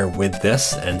somewhere with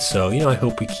this, and so I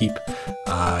hope we keep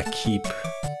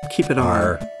it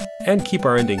on. And keep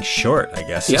our ending short, I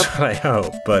guess, is what I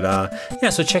hope. But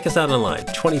so check us out online,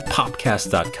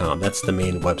 20popcast.com. That's the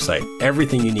main website.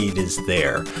 Everything you need is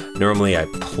there. Normally, I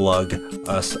plug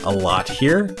us a lot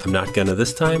here. I'm not going to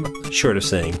this time, short of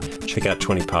saying, check out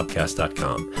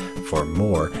 20popcast.com for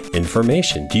more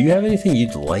information. Do you have anything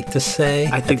you'd like to say?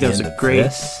 I think that was a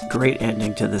great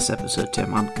ending to this episode,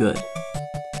 Tim. I'm good.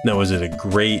 Now, was it a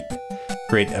great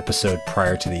episode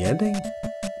prior to the ending?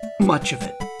 Much of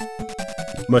it.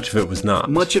 Much of it was not.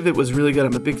 Much of it was really good.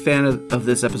 I'm a big fan of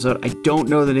this episode. I don't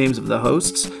know the names of the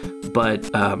hosts, but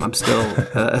I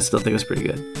still think it was pretty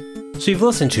good. So you've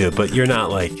listened to it, but you're not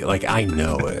like I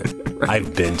know it. Right.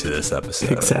 I've been to this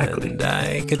episode. Exactly. And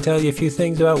I could tell you a few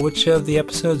things about which of the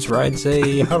episodes rides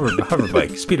a hover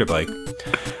bike, speeder bike.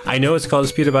 I know it's called a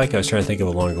speeder bike. I was trying to think of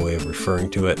a longer way of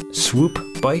referring to it. Swoop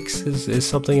bikes is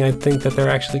something I think that they're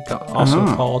actually also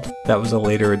called. That was a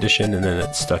later edition, and then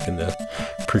it's stuck in the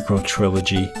prequel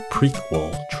trilogy.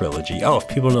 Oh, if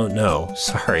people don't know,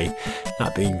 sorry,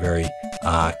 not being very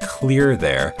clear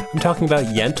there. I'm talking about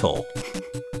Yentl.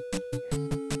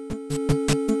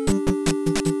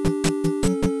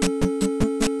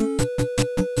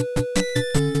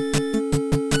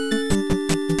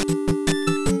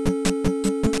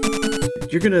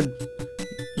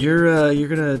 You're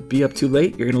gonna be up too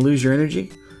late. You're gonna lose your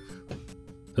energy.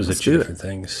 Those are two different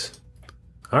things.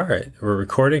 All right, we're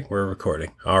recording.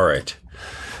 All right.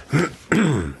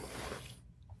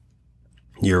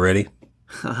 You're ready?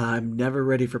 I'm never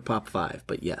ready for Pop 5,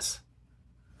 but yes.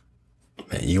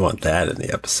 Man, you want that in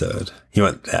the episode. You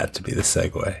want that to be the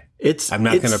segue. I'm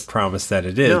not going to promise that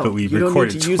it is, but we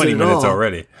recorded 20 minutes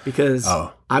already. Because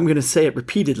I'm going to say it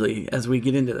repeatedly as we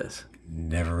get into this.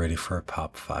 Never ready for a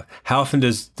Pop 5. How often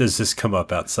does this come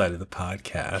up outside of the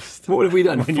podcast? What have we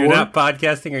done? When you're not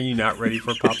podcasting, are you not ready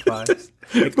for Pop 5s?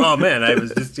 Like, oh man, I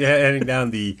was just heading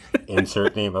down the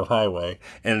insert name of highway,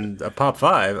 and a Pop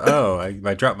 5. Oh,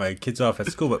 I dropped my kids off at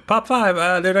school, but Pop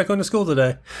 5, they're not going to school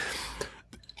today.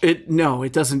 No,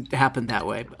 it doesn't happen that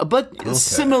way. But okay.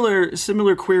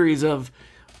 Similar queries of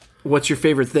what's your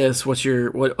favorite this? Have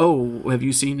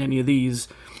you seen any of these?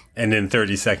 And in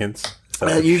 30 seconds.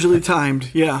 Usually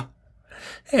timed, yeah.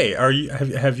 Hey,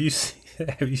 have you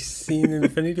seen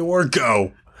Infinity War?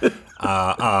 Go.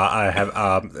 I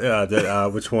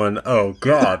have. Which one? Oh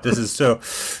God, this is so.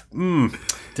 When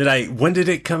did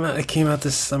it come out? It came out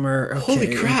this summer. Okay,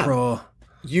 holy crap! April.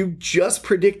 You just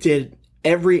predicted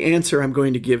every answer I'm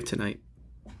going to give tonight.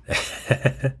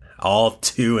 All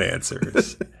two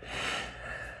answers.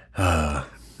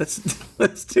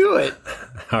 Let's do it.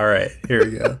 All right, here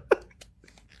we go.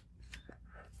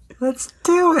 Let's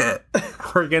do it.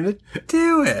 We're going to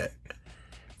do it.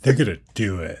 They're going to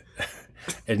do it.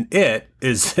 And it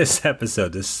is this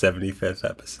episode, this 75th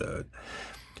episode.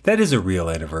 That is a real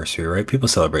anniversary, right? People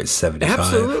celebrate 75.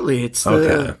 Absolutely. It's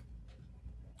the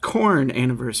corn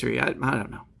anniversary. I don't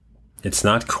know. It's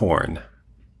not corn.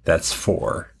 That's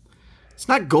 4. It's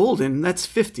not golden. That's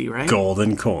 50, right?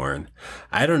 Golden corn.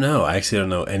 I don't know. I actually don't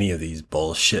know any of these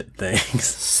bullshit things.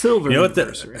 Silver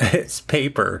anniversary. It's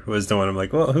paper was the one. I'm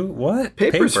like, well, who? What?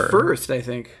 Paper's first, I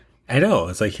think. I know.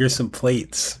 It's like, here's some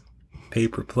plates.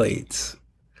 Paper plates.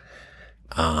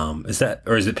 Is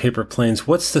it paper planes?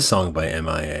 What's the song by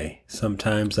MIA?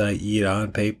 Sometimes I eat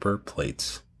on paper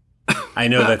plates. I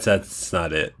know that's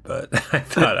not it, but I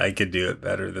thought I could do it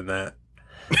better than that.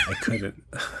 I couldn't.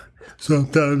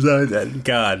 Sometimes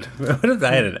God, what if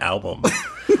I had an album?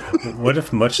 What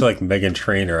if, much like Meghan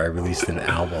Trainor, I released an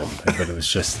album, but it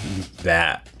was just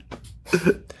that,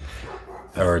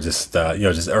 or just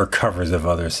or covers of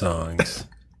other songs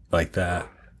like that.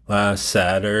 Last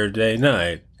Saturday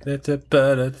night. I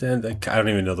don't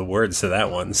even know the words to that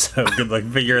one, so good luck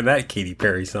figuring that Katy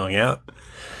Perry song out.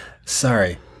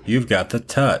 Sorry. You've got the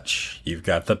touch. You've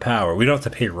got the power. We don't have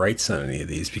to pay rights on any of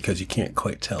these because you can't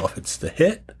quite tell if it's the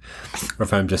hit or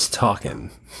if I'm just talking.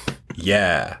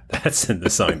 Yeah, that's in the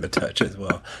song The Touch as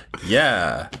well.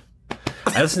 Yeah.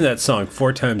 I listened to that song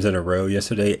 4 times in a row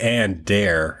yesterday, and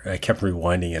Dare. I kept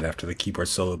rewinding it after the keyboard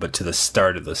solo, but to the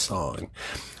start of the song.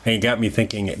 And it got me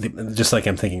thinking, just like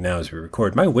I'm thinking now as we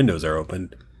record, my windows are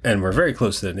open, and we're very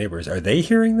close to the neighbors. Are they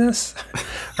hearing this?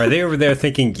 Are they over there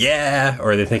thinking, yeah,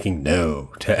 or are they thinking no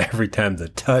to every time the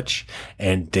touch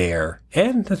and Dare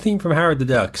and the theme from Howard the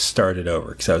Duck started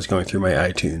over? Because I was going through my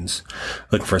iTunes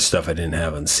looking for stuff I didn't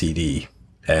have on CD,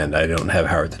 and I don't have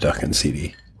Howard the Duck on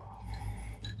CD.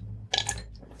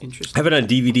 Interesting. I have it on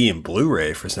DVD and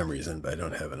Blu-ray for some reason, but I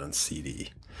don't have it on CD.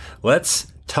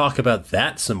 Let's talk about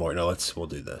that some more. No, we'll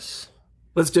do this.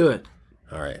 Let's do it.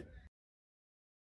 All right.